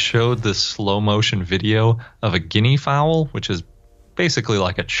they showed this slow motion video of a guinea fowl, which is basically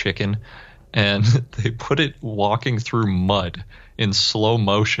like a chicken, and they put it walking through mud in slow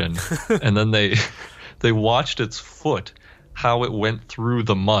motion, and then they watched its foot, how it went through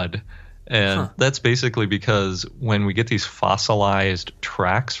the mud. And that's basically because when we get these fossilized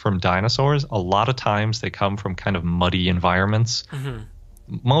tracks from dinosaurs, a lot of times they come from kind of muddy environments,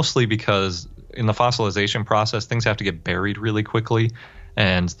 mostly because in the fossilization process, things have to get buried really quickly,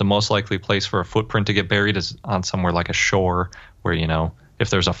 and the most likely place for a footprint to get buried is on somewhere like a shore where, if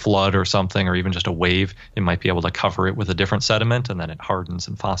there's a flood or something, or even just a wave, it might be able to cover it with a different sediment, and then it hardens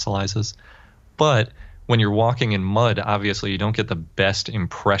and fossilizes. But when you're walking in mud, obviously you don't get the best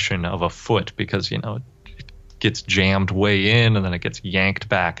impression of a foot because, it gets jammed way in and then it gets yanked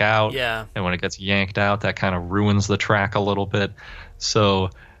back out. Yeah. And when it gets yanked out, that kind of ruins the track a little bit. So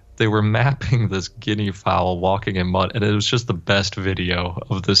they were mapping this guinea fowl walking in mud, and it was just the best video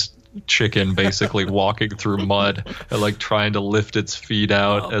of this chicken basically walking through mud and like trying to lift its feet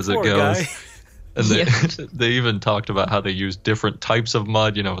out as it goes. Guy. And they even talked about how they used different types of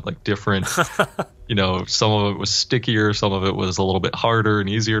mud, like different, some of it was stickier, some of it was a little bit harder and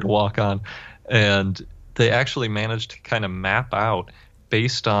easier to walk on. And they actually managed to kind of map out,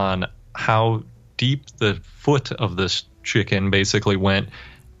 based on how deep the foot of this chicken basically went,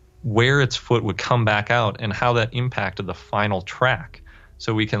 where its foot would come back out and how that impacted the final track.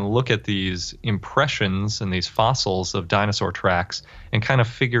 So we can look at these impressions and these fossils of dinosaur tracks and kind of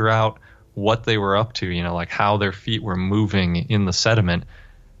figure out what they were up to, like how their feet were moving in the sediment.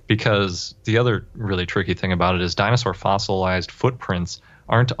 Because the other really tricky thing about it is dinosaur fossilized footprints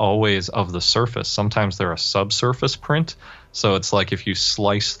aren't always of the surface. Sometimes they're a subsurface print. So it's like if you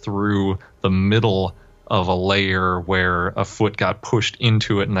slice through the middle of a layer where a foot got pushed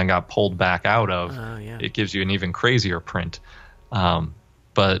into it and then got pulled back out of, it gives you an even crazier print.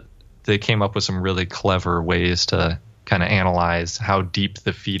 But they came up with some really clever ways to kind of analyze how deep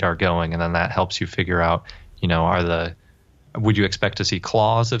the feet are going, and then that helps you figure out, would you expect to see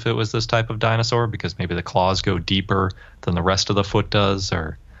claws if it was this type of dinosaur, because maybe the claws go deeper than the rest of the foot does,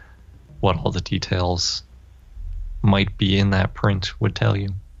 or what all the details might be in that print would tell you.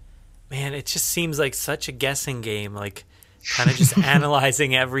 Man, it just seems like such a guessing game, like kind of just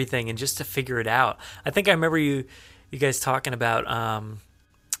analyzing everything and just to figure it out. I think I remember you guys talking about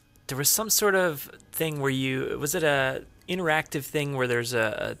there was some sort of thing where was it a interactive thing where there's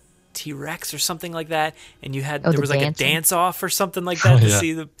a T-Rex or something like that, and you had there was like a dance off or something like that to see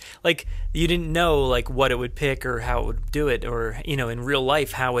you didn't know like what it would pick or how it would do it, or in real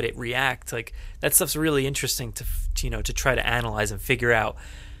life how would it react. Like that stuff's really interesting to try to analyze and figure out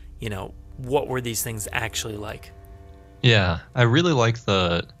what were these things actually like. Yeah, I really like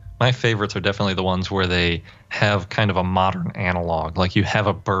my favorites are definitely the ones where they have kind of a modern analog. Like you have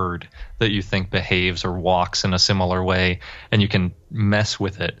a bird that you think behaves or walks in a similar way, and you can mess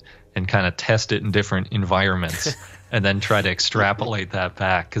with it and kind of test it in different environments and then try to extrapolate that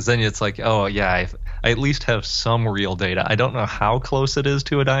back. Because then it's like, oh, yeah, I at least have some real data. I don't know how close it is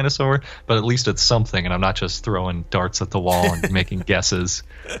to a dinosaur, but at least it's something, and I'm not just throwing darts at the wall and making guesses.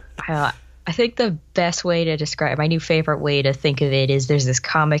 I think the best way to describe, my new favorite way to think of it is there's this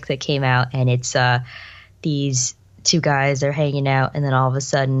comic that came out, and it's these two guys, they're hanging out, and then all of a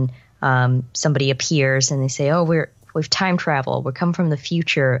sudden somebody appears and they say, oh, we've time traveled, we come from the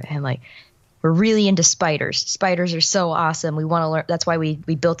future, and like we're really into spiders. Spiders are so awesome. We want to learn. That's why we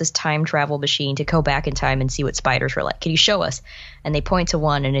built this time travel machine to go back in time and see what spiders were like. Can you show us? And they point to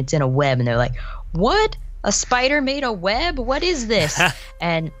one, and it's in a web, and they're like, what? A spider made a web? What is this?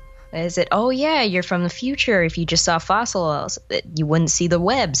 And I said, oh, yeah, you're from the future. If you just saw fossils, you wouldn't see the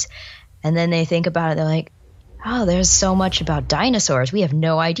webs. And then they think about it. They're like, oh, there's so much about dinosaurs. We have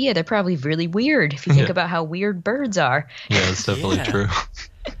no idea. They're probably really weird if you think about how weird birds are. Yeah, it's definitely true.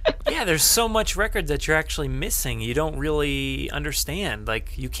 Yeah, there's so much record that you're actually missing. You don't really understand.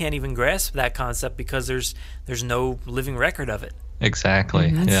 Like, you can't even grasp that concept because there's no living record of it. Exactly.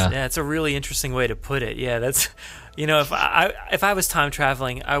 Yeah, it's a really interesting way to put it. Yeah, that's, if I was time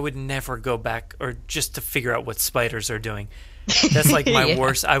traveling, I would never go back or just to figure out what spiders are doing. That's like my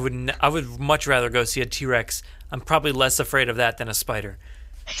worst. I would much rather go see a T-Rex. I'm probably less afraid of that than a spider.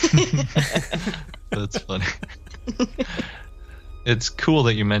 That's funny. It's cool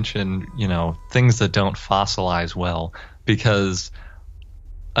that you mentioned, things that don't fossilize well, because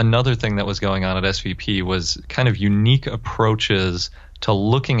another thing that was going on at SVP was kind of unique approaches to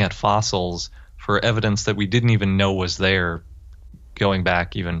looking at fossils for evidence that we didn't even know was there going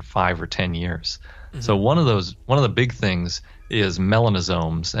back even 5 or 10 years. Mm-hmm. So one of the big things is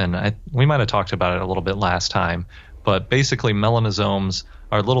melanosomes, and we might have talked about it a little bit last time, but basically melanosomes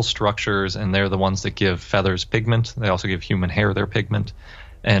are little structures, and they're the ones that give feathers pigment. They also give human hair their pigment.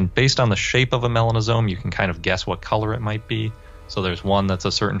 And based on the shape of a melanosome, you can kind of guess what color it might be. So there's one that's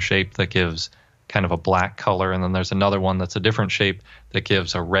a certain shape that gives kind of a black color, and then there's another one that's a different shape that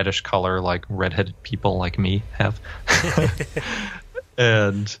gives a reddish color, like redheaded people like me have.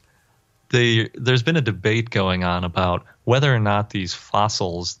 And there's been a debate going on about whether or not these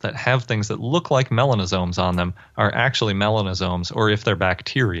fossils that have things that look like melanosomes on them are actually melanosomes or if they're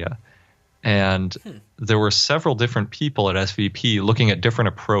bacteria. And there were several different people at SVP looking at different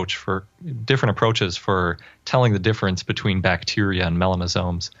approaches for telling the difference between bacteria and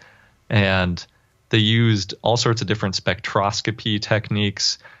melanosomes. And they used all sorts of different spectroscopy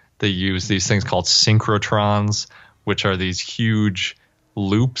techniques. They used these things called synchrotrons, which are these huge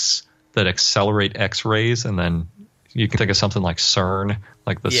loops that accelerate X-rays, and then you can think of something like CERN,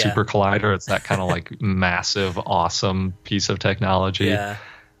 like the super collider. It's that kind of like massive, awesome piece of technology. Yeah.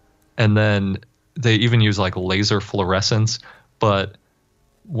 And then they even use like laser fluorescence. But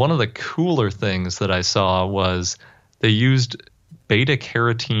one of the cooler things that I saw was they used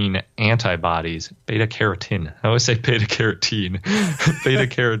beta-carotene antibodies. Beta-carotene. I always say beta-carotene.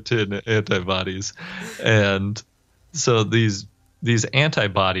 Beta-carotene antibodies. And so these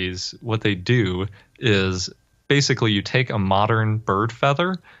antibodies, what they do is basically you take a modern bird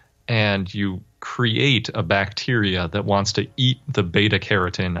feather and you create a bacteria that wants to eat the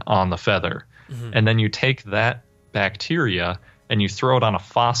beta-carotene on the feather. Mm-hmm. And then you take that bacteria and you throw it on a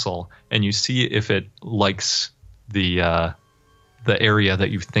fossil and you see if it likes the area that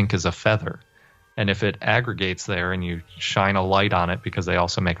you think is a feather. And if it aggregates there and you shine a light on it, because they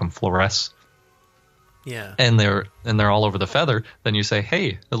also make them fluoresce, and they're all over the feather, then you say,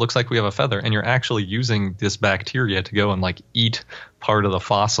 hey, it looks like we have a feather, and you're actually using this bacteria to go and like eat part of the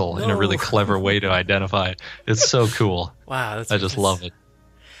fossil in a really clever way to identify it. It's so cool. Wow, I just love it.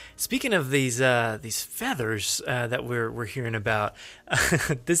 Speaking of these feathers that we're hearing about,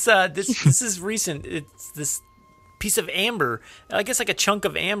 this is recent. It's this piece of amber, I guess like a chunk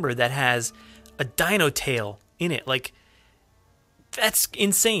of amber that has a dino tail in it. Like, that's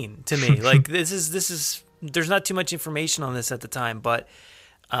insane to me. Like, this is there's not too much information on this at the time, but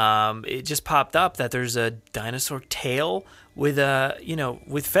it just popped up that there's a dinosaur tail with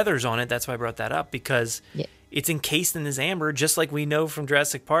with feathers on it. That's why I brought that up, because it's encased in this amber, just like we know from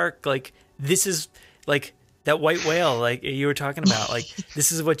Jurassic Park. Like, this is like that white whale, like you were talking about. Like,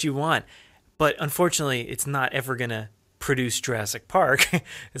 this is what you want, but unfortunately, it's not ever gonna produce Jurassic Park.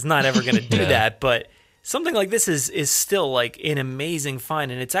 It's not ever gonna do that, but something like this is still like an amazing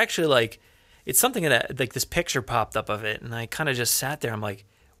find, and it's actually like it's something that like this picture popped up of it, and I kind of just sat there. I'm like,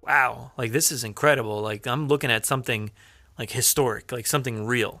 wow, like this is incredible. Like, I'm looking at something like historic, like something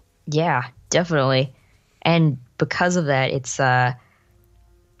real. Yeah, definitely. And because of that, it's I'm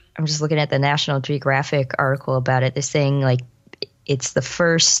just looking at the National Geographic article about it. They're saying like it's the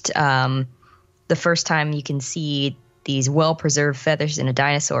first time you can see these well-preserved feathers in a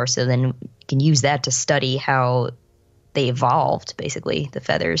dinosaur, so then you can use that to study how they evolved, basically, the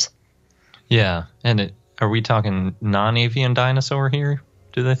feathers. Yeah, and are we talking non-avian dinosaur here,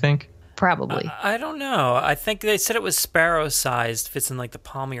 do they think? Probably. I don't know. I think they said it was sparrow-sized, fits in like the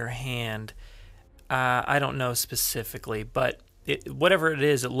palm of your hand. I don't know specifically, but whatever it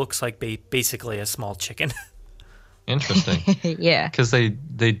is, it looks like basically a small chicken. Interesting. Yeah. Because they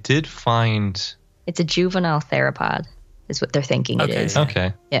did find... It's a juvenile theropod, is what they're thinking it is.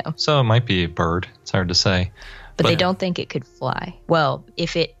 Okay. Yeah. So it might be a bird. It's hard to say. But they don't think it could fly. Well,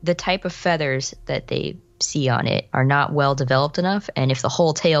 the type of feathers that they see on it are not well developed enough, and if the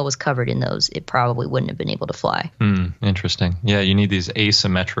whole tail was covered in those, it probably wouldn't have been able to fly. Interesting. Yeah, you need these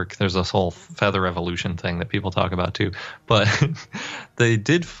asymmetric. There's this whole feather evolution thing that people talk about too. But they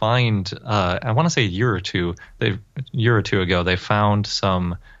did find, I want to say a year or two ago, they found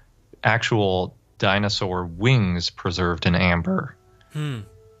some actual dinosaur wings preserved in amber. I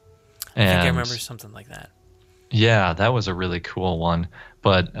think I remember something like that. Yeah, that was a really cool one.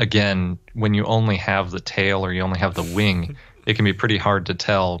 But again, when you only have the tail or you only have the wing, it can be pretty hard to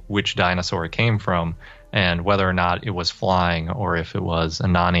tell which dinosaur it came from and whether or not it was flying or if it was a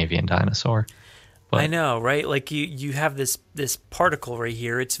non-avian dinosaur. But I know, right? Like you have this particle right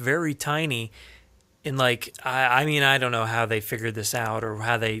here. It's very tiny. And like, I mean, I don't know how they figured this out or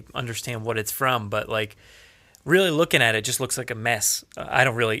how they understand what it's from, but like, really looking at it just looks like a mess. I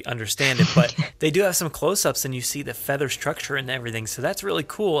don't really understand it, but they do have some close-ups and you see the feather structure and everything. So that's really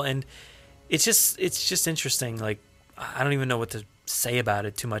cool. And it's just interesting. Like, I don't even know what to say about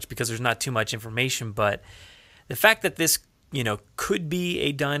it too much because there's not too much information, but the fact that this, could be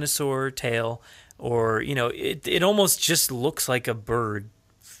a dinosaur tail or, it almost just looks like a bird,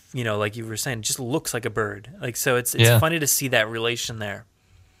 like you were saying, it just looks like a bird. Like, so it's funny to see that relation there.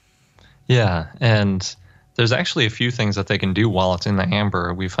 Yeah. And there's actually a few things that they can do while it's in the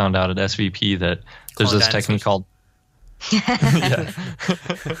amber. We found out at SVP that there's this technique called...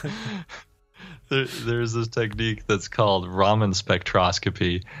 There's this technique that's called Raman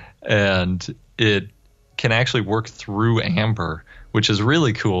spectroscopy, and it can actually work through amber, which is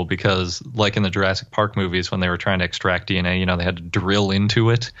really cool because, like in the Jurassic Park movies, when they were trying to extract DNA, they had to drill into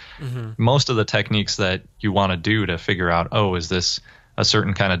it. Most of the techniques that you want to do to figure out, is this a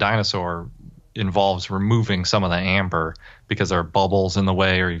certain kind of dinosaur, involves removing some of the amber because there are bubbles in the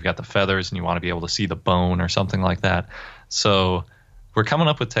way or you've got the feathers and you want to be able to see the bone or something like that. So we're coming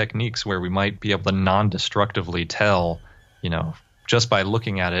up with techniques where we might be able to non-destructively tell, just by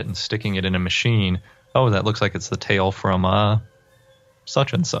looking at it and sticking it in a machine, that looks like it's the tail from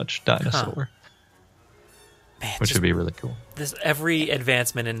such and such dinosaur. Man, which would be really cool. Every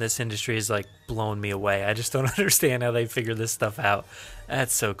advancement in this industry is like blowing me away. I just don't understand how they figure this stuff out.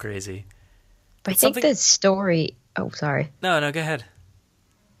 That's so crazy. But I think the story... Oh, sorry. No, go ahead.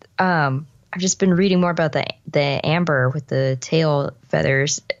 I've just been reading more about the amber with the tail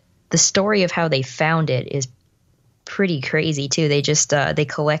feathers. The story of how they found it is pretty crazy, too. They just they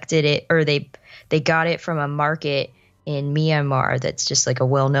collected it, or they got it from a market in Myanmar that's just like a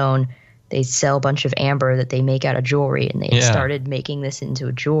well-known... They sell a bunch of amber that they make out of jewelry, and they started making this into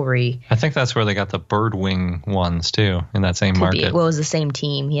a jewelry. I think that's where they got the bird wing ones, too, in that same market. Well, it was the same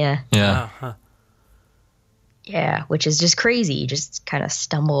team, yeah. Yeah. Yeah, which is just crazy. You just kind of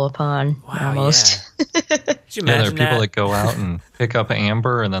stumble upon almost. Yeah. Could you imagine there are people that go out and pick up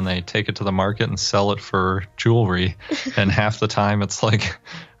amber, and then they take it to the market and sell it for jewelry. And half the time it's like,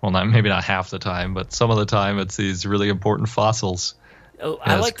 maybe not half the time, but some of the time it's these really important fossils.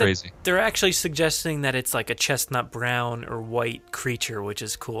 I like crazy. That they're actually suggesting that it's like a chestnut brown or white creature, which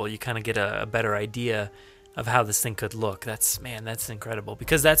is cool. You kind of get a better idea of how this thing could look. That's incredible,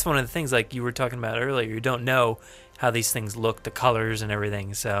 because that's one of the things like you were talking about earlier. You don't know how these things look, the colors and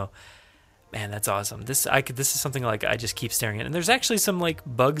everything. So, man, that's awesome. This is something like I just keep staring at. And there's actually some like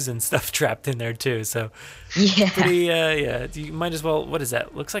bugs and stuff trapped in there too. So, pretty you might as well. What is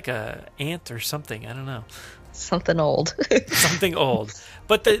that? Looks like a ant or something. I don't know. Something old. Something old.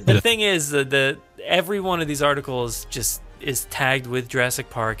 But the thing is, the every one of these articles just is tagged with Jurassic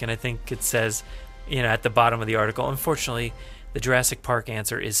Park, and I think it says, at the bottom of the article, unfortunately, the Jurassic Park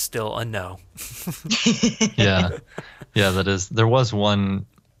answer is still a no. Yeah, that is. There was one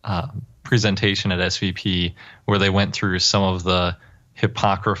presentation at SVP where they went through some of the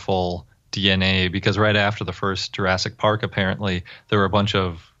apocryphal DNA, because right after the first Jurassic Park, apparently, there were a bunch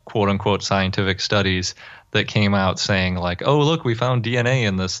of quote-unquote scientific studies that came out saying like, oh, look, we found DNA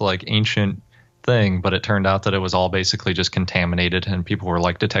in this like ancient thing, but it turned out that it was all basically just contaminated, and people were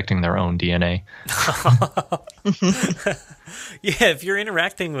like detecting their own DNA. Yeah, if you're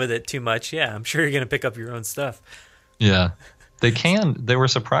interacting with it too much, I'm sure you're going to pick up your own stuff. Yeah. They were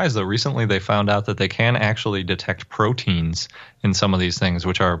surprised, though. Recently, they found out that they can actually detect proteins in some of these things,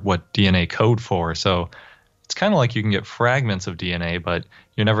 which are what DNA code for. So it's kind of like you can get fragments of DNA, but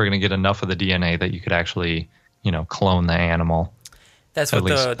you're never going to get enough of the DNA that you could actually, clone the animal. That's what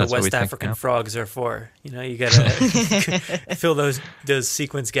the West African frogs are for. You got to fill those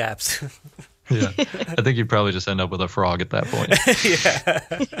sequence gaps. Yeah, I think you'd probably just end up with a frog at that point.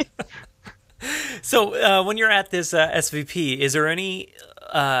 Yeah. So when you're at this SVP, is there any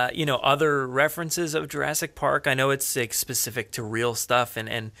other references of Jurassic Park? I know it's like specific to real stuff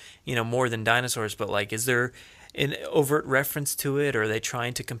and more than dinosaurs, but like, is there an overt reference to it, or are they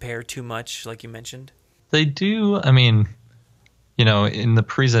trying to compare too much, like you mentioned? They do. I mean, in the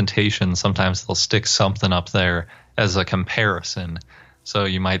presentation, sometimes they'll stick something up there as a comparison. So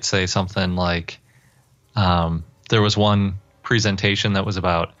you might say something like, there was one presentation that was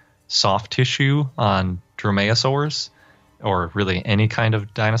about soft tissue on dromaeosaurs, or really any kind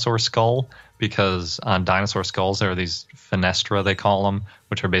of dinosaur skull, because on dinosaur skulls there are these fenestra, they call them,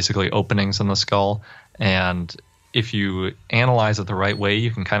 which are basically openings in the skull. And if you analyze it the right way,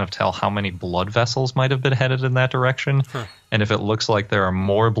 you can kind of tell how many blood vessels might have been headed in that direction. And if it looks like there are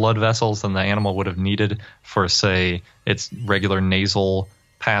more blood vessels than the animal would have needed for, say, its regular nasal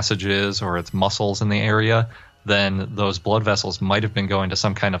passages or its muscles in the area, then those blood vessels might have been going to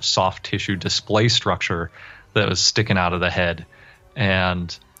some kind of soft tissue display structure that was sticking out of the head.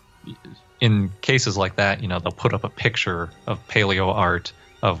 And in cases like that, they'll put up a picture of paleo art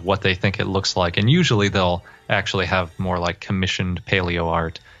of what they think it looks like. And usually they'll actually have more like commissioned paleo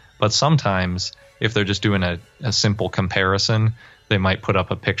art. But sometimes, if they're just doing a simple comparison, they might put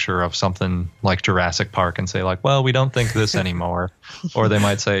up a picture of something like Jurassic Park and say like, well, we don't think this anymore. Or they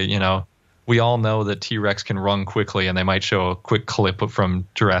might say, we all know that T-Rex can run quickly, and they might show a quick clip from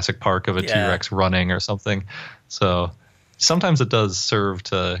Jurassic Park of a T-Rex running or something. So sometimes it does serve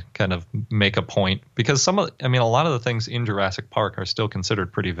to kind of make a point, because a lot of the things in Jurassic Park are still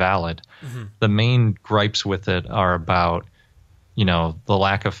considered pretty valid. Mm-hmm. The main gripes with it are about, the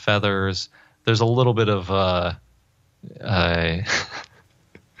lack of feathers. There's a little bit of a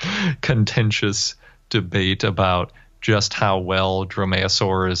contentious debate about just how well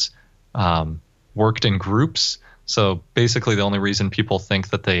dromaeosaurs worked in groups. So basically the only reason people think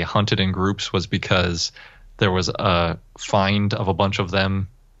that they hunted in groups was because there was a find of a bunch of them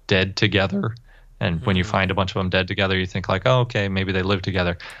dead together. And when you find a bunch of them dead together, you think like, oh, okay, maybe they live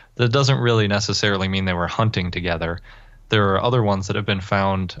together. That doesn't really necessarily mean they were hunting together. There are other ones that have been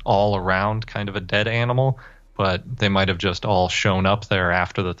found all around kind of a dead animal, but they might have just all shown up there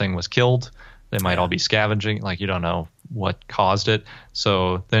after the thing was killed. They might all be scavenging. Like, you don't know what caused it.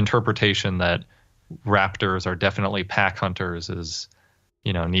 So the interpretation that raptors are definitely pack hunters is,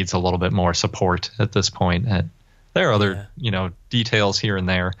 needs a little bit more support at this point. And there are other, details here and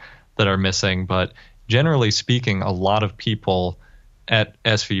there that are missing. But generally speaking, a lot of people at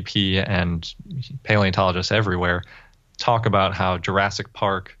SVP and paleontologists everywhere talk about how Jurassic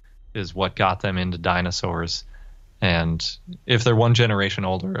Park is what got them into dinosaurs. And if they're one generation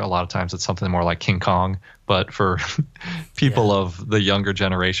older, a lot of times it's something more like King Kong. But for people of the younger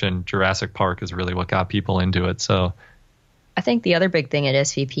generation, Jurassic Park is really what got people into it. So I think the other big thing at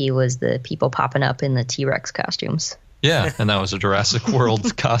SVP was the people popping up in the T-Rex costumes. Yeah, and that was a Jurassic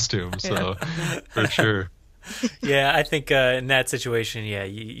World costume, so for sure. Yeah, I think in that situation,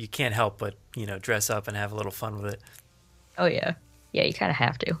 you can't help but, dress up and have a little fun with it. Oh, yeah. Yeah, you kind of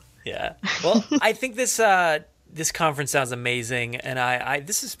have to. Yeah. Well, I think this conference sounds amazing, and I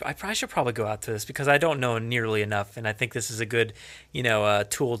probably should go out to this because I don't know nearly enough, and I think this is a good,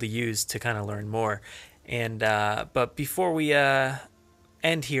 tool to use to kind of learn more. And but before we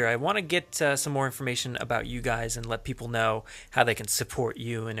end here, I want to get some more information about you guys and let people know how they can support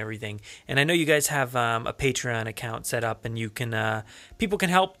you and everything. And I know you guys have a Patreon account set up, and you can people can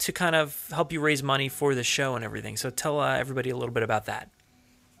help to kind of help you raise money for the show and everything. So tell everybody a little bit about that.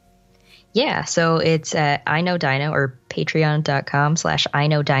 Yeah, so it's I Know Dino, or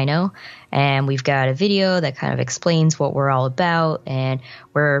patreon.com/IKnowDino, and we've got a video that kind of explains what we're all about, and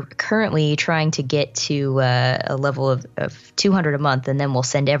we're currently trying to get to a level of 200 a month, and then we'll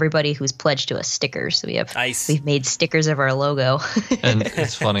send everybody who's pledged to us stickers. So we've made stickers of our logo. And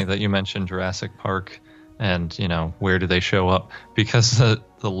it's funny that you mentioned Jurassic Park, and where do they show up? Because the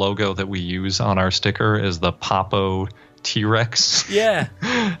logo that we use on our sticker is the Papo T-Rex head.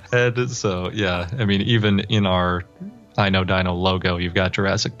 So even in our I Know Dino logo, you've got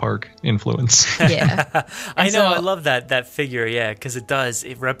Jurassic Park influence. Yeah. I know. I love that figure. Yeah, because it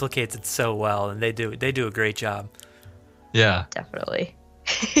replicates it so well, and they do a great job. Yeah, definitely.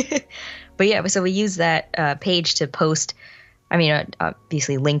 But yeah, so we use that page to post,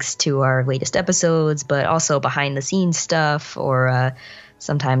 obviously links to our latest episodes, but also behind the scenes stuff, or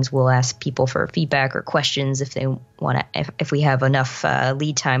sometimes we'll ask people for feedback or questions if they want to, if we have enough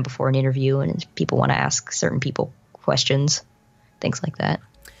lead time before an interview, and if people want to ask certain people questions, things like that.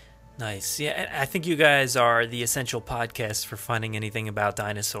 Nice. Yeah, I think you guys are the essential podcast for finding anything about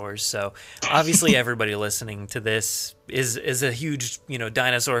dinosaurs. So obviously everybody listening to this is a huge,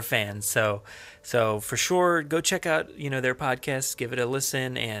 dinosaur fan. So for sure, go check out, their podcast, give it a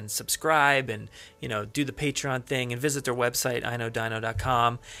listen and subscribe and, do the Patreon thing and visit their website,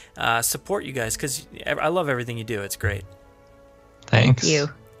 iknowdino.com. Support you guys because I love everything you do. It's great. Thanks. Thank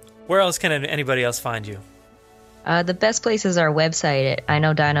you. Where else can anybody else find you? The best place is our website at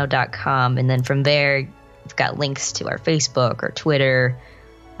iknowdino.com, and then from there, we've got links to our Facebook or Twitter.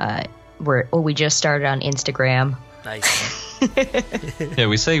 We just started on Instagram. Nice. Yeah,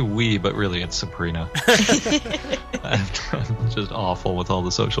 we say we, but really it's Sabrina. I'm just awful with all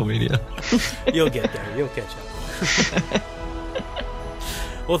the social media. You'll get there. You'll catch up.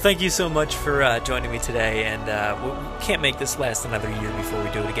 Well, thank you so much for joining me today, and we can't make this last another year before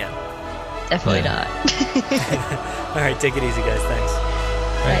we do it again. Definitely not. All right, take it easy, guys. Thanks.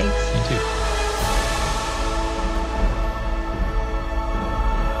 Thanks. You too.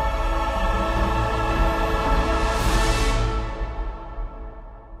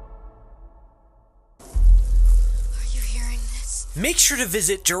 Make sure to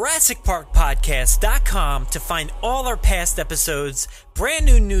visit JurassicParkPodcast.com to find all our past episodes, brand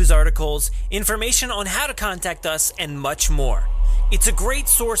new news articles, information on how to contact us, and much more. It's a great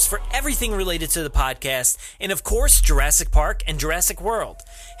source for everything related to the podcast, and of course, Jurassic Park and Jurassic World.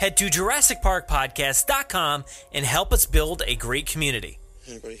 Head to JurassicParkPodcast.com and help us build a great community.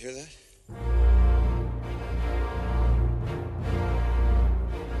 Anybody hear that?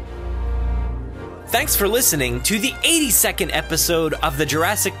 Thanks for listening to the 82nd episode of the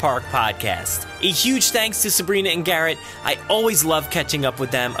Jurassic Park podcast. A huge thanks to Sabrina and Garret. I always love catching up with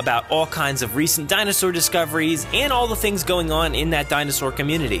them about all kinds of recent dinosaur discoveries and all the things going on in that dinosaur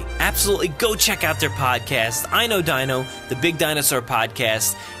community. Absolutely go check out their podcast, I Know Dino, the Big Dinosaur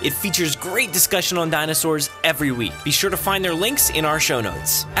Podcast. It features great discussion on dinosaurs every week. Be sure to find their links in our show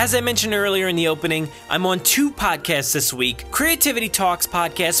notes. As I mentioned earlier in the opening, I'm on 2 podcasts this week. Creativity Talks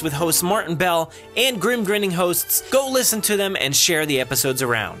podcast with host Martin Bell and Grim Grinning hosts. Go listen to them and share the episodes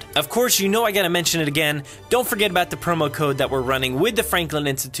around. Of course, I gotta mention it again. Don't forget about the promo code that we're running with the Franklin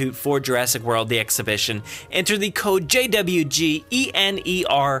Institute for Jurassic World, the exhibition. Enter the code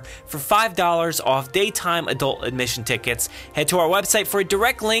JWGENER for $5 off daytime adult admission tickets. Head to our website for a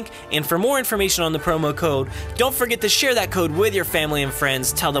direct link, and for more information on the promo code, don't forget to share that code with your family and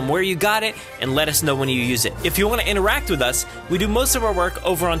friends. Tell them where you got it, and let us know when you use it. If you want to interact with us, we do most of our work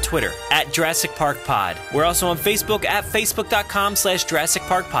over on Twitter at Jurassic Park Pod. We're also on Facebook at facebook.com/Jurassic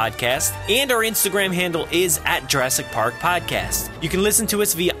Park Podcast, and our Instagram handle is at Jurassic Park Podcast. You can listen to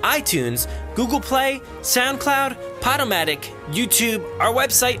us via iTunes, Google Play, SoundCloud, Podomatic, YouTube, our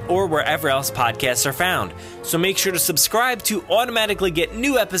website, or wherever else podcasts are found. So make sure to subscribe to automatically get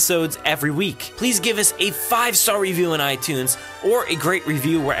new episodes every week. Please give us a 5-star review on iTunes or a great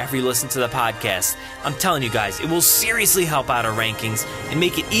review wherever you listen to the podcast. I'm telling you guys, it will seriously help out our rankings and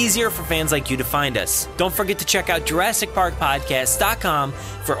make it easier for fans like you to find us. Don't forget to check out JurassicParkPodcast.com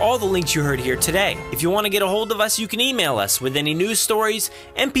for all the links you heard here today. If you want to get a hold of us, you can email us with any news stories,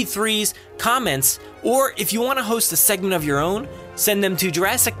 MP3s, comments, or if you want to host a segment of your own, send them to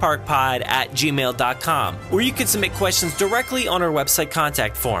JurassicParkPod@gmail.com, or you can submit questions directly on our website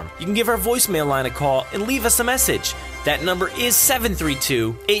contact form. You can give our voicemail line a call and leave us a message. That number is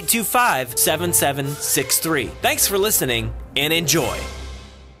 732-825-7763. Thanks for listening and enjoy.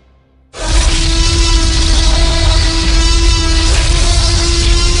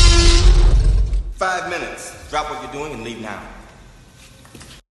 5 minutes. Drop what you're doing and leave now.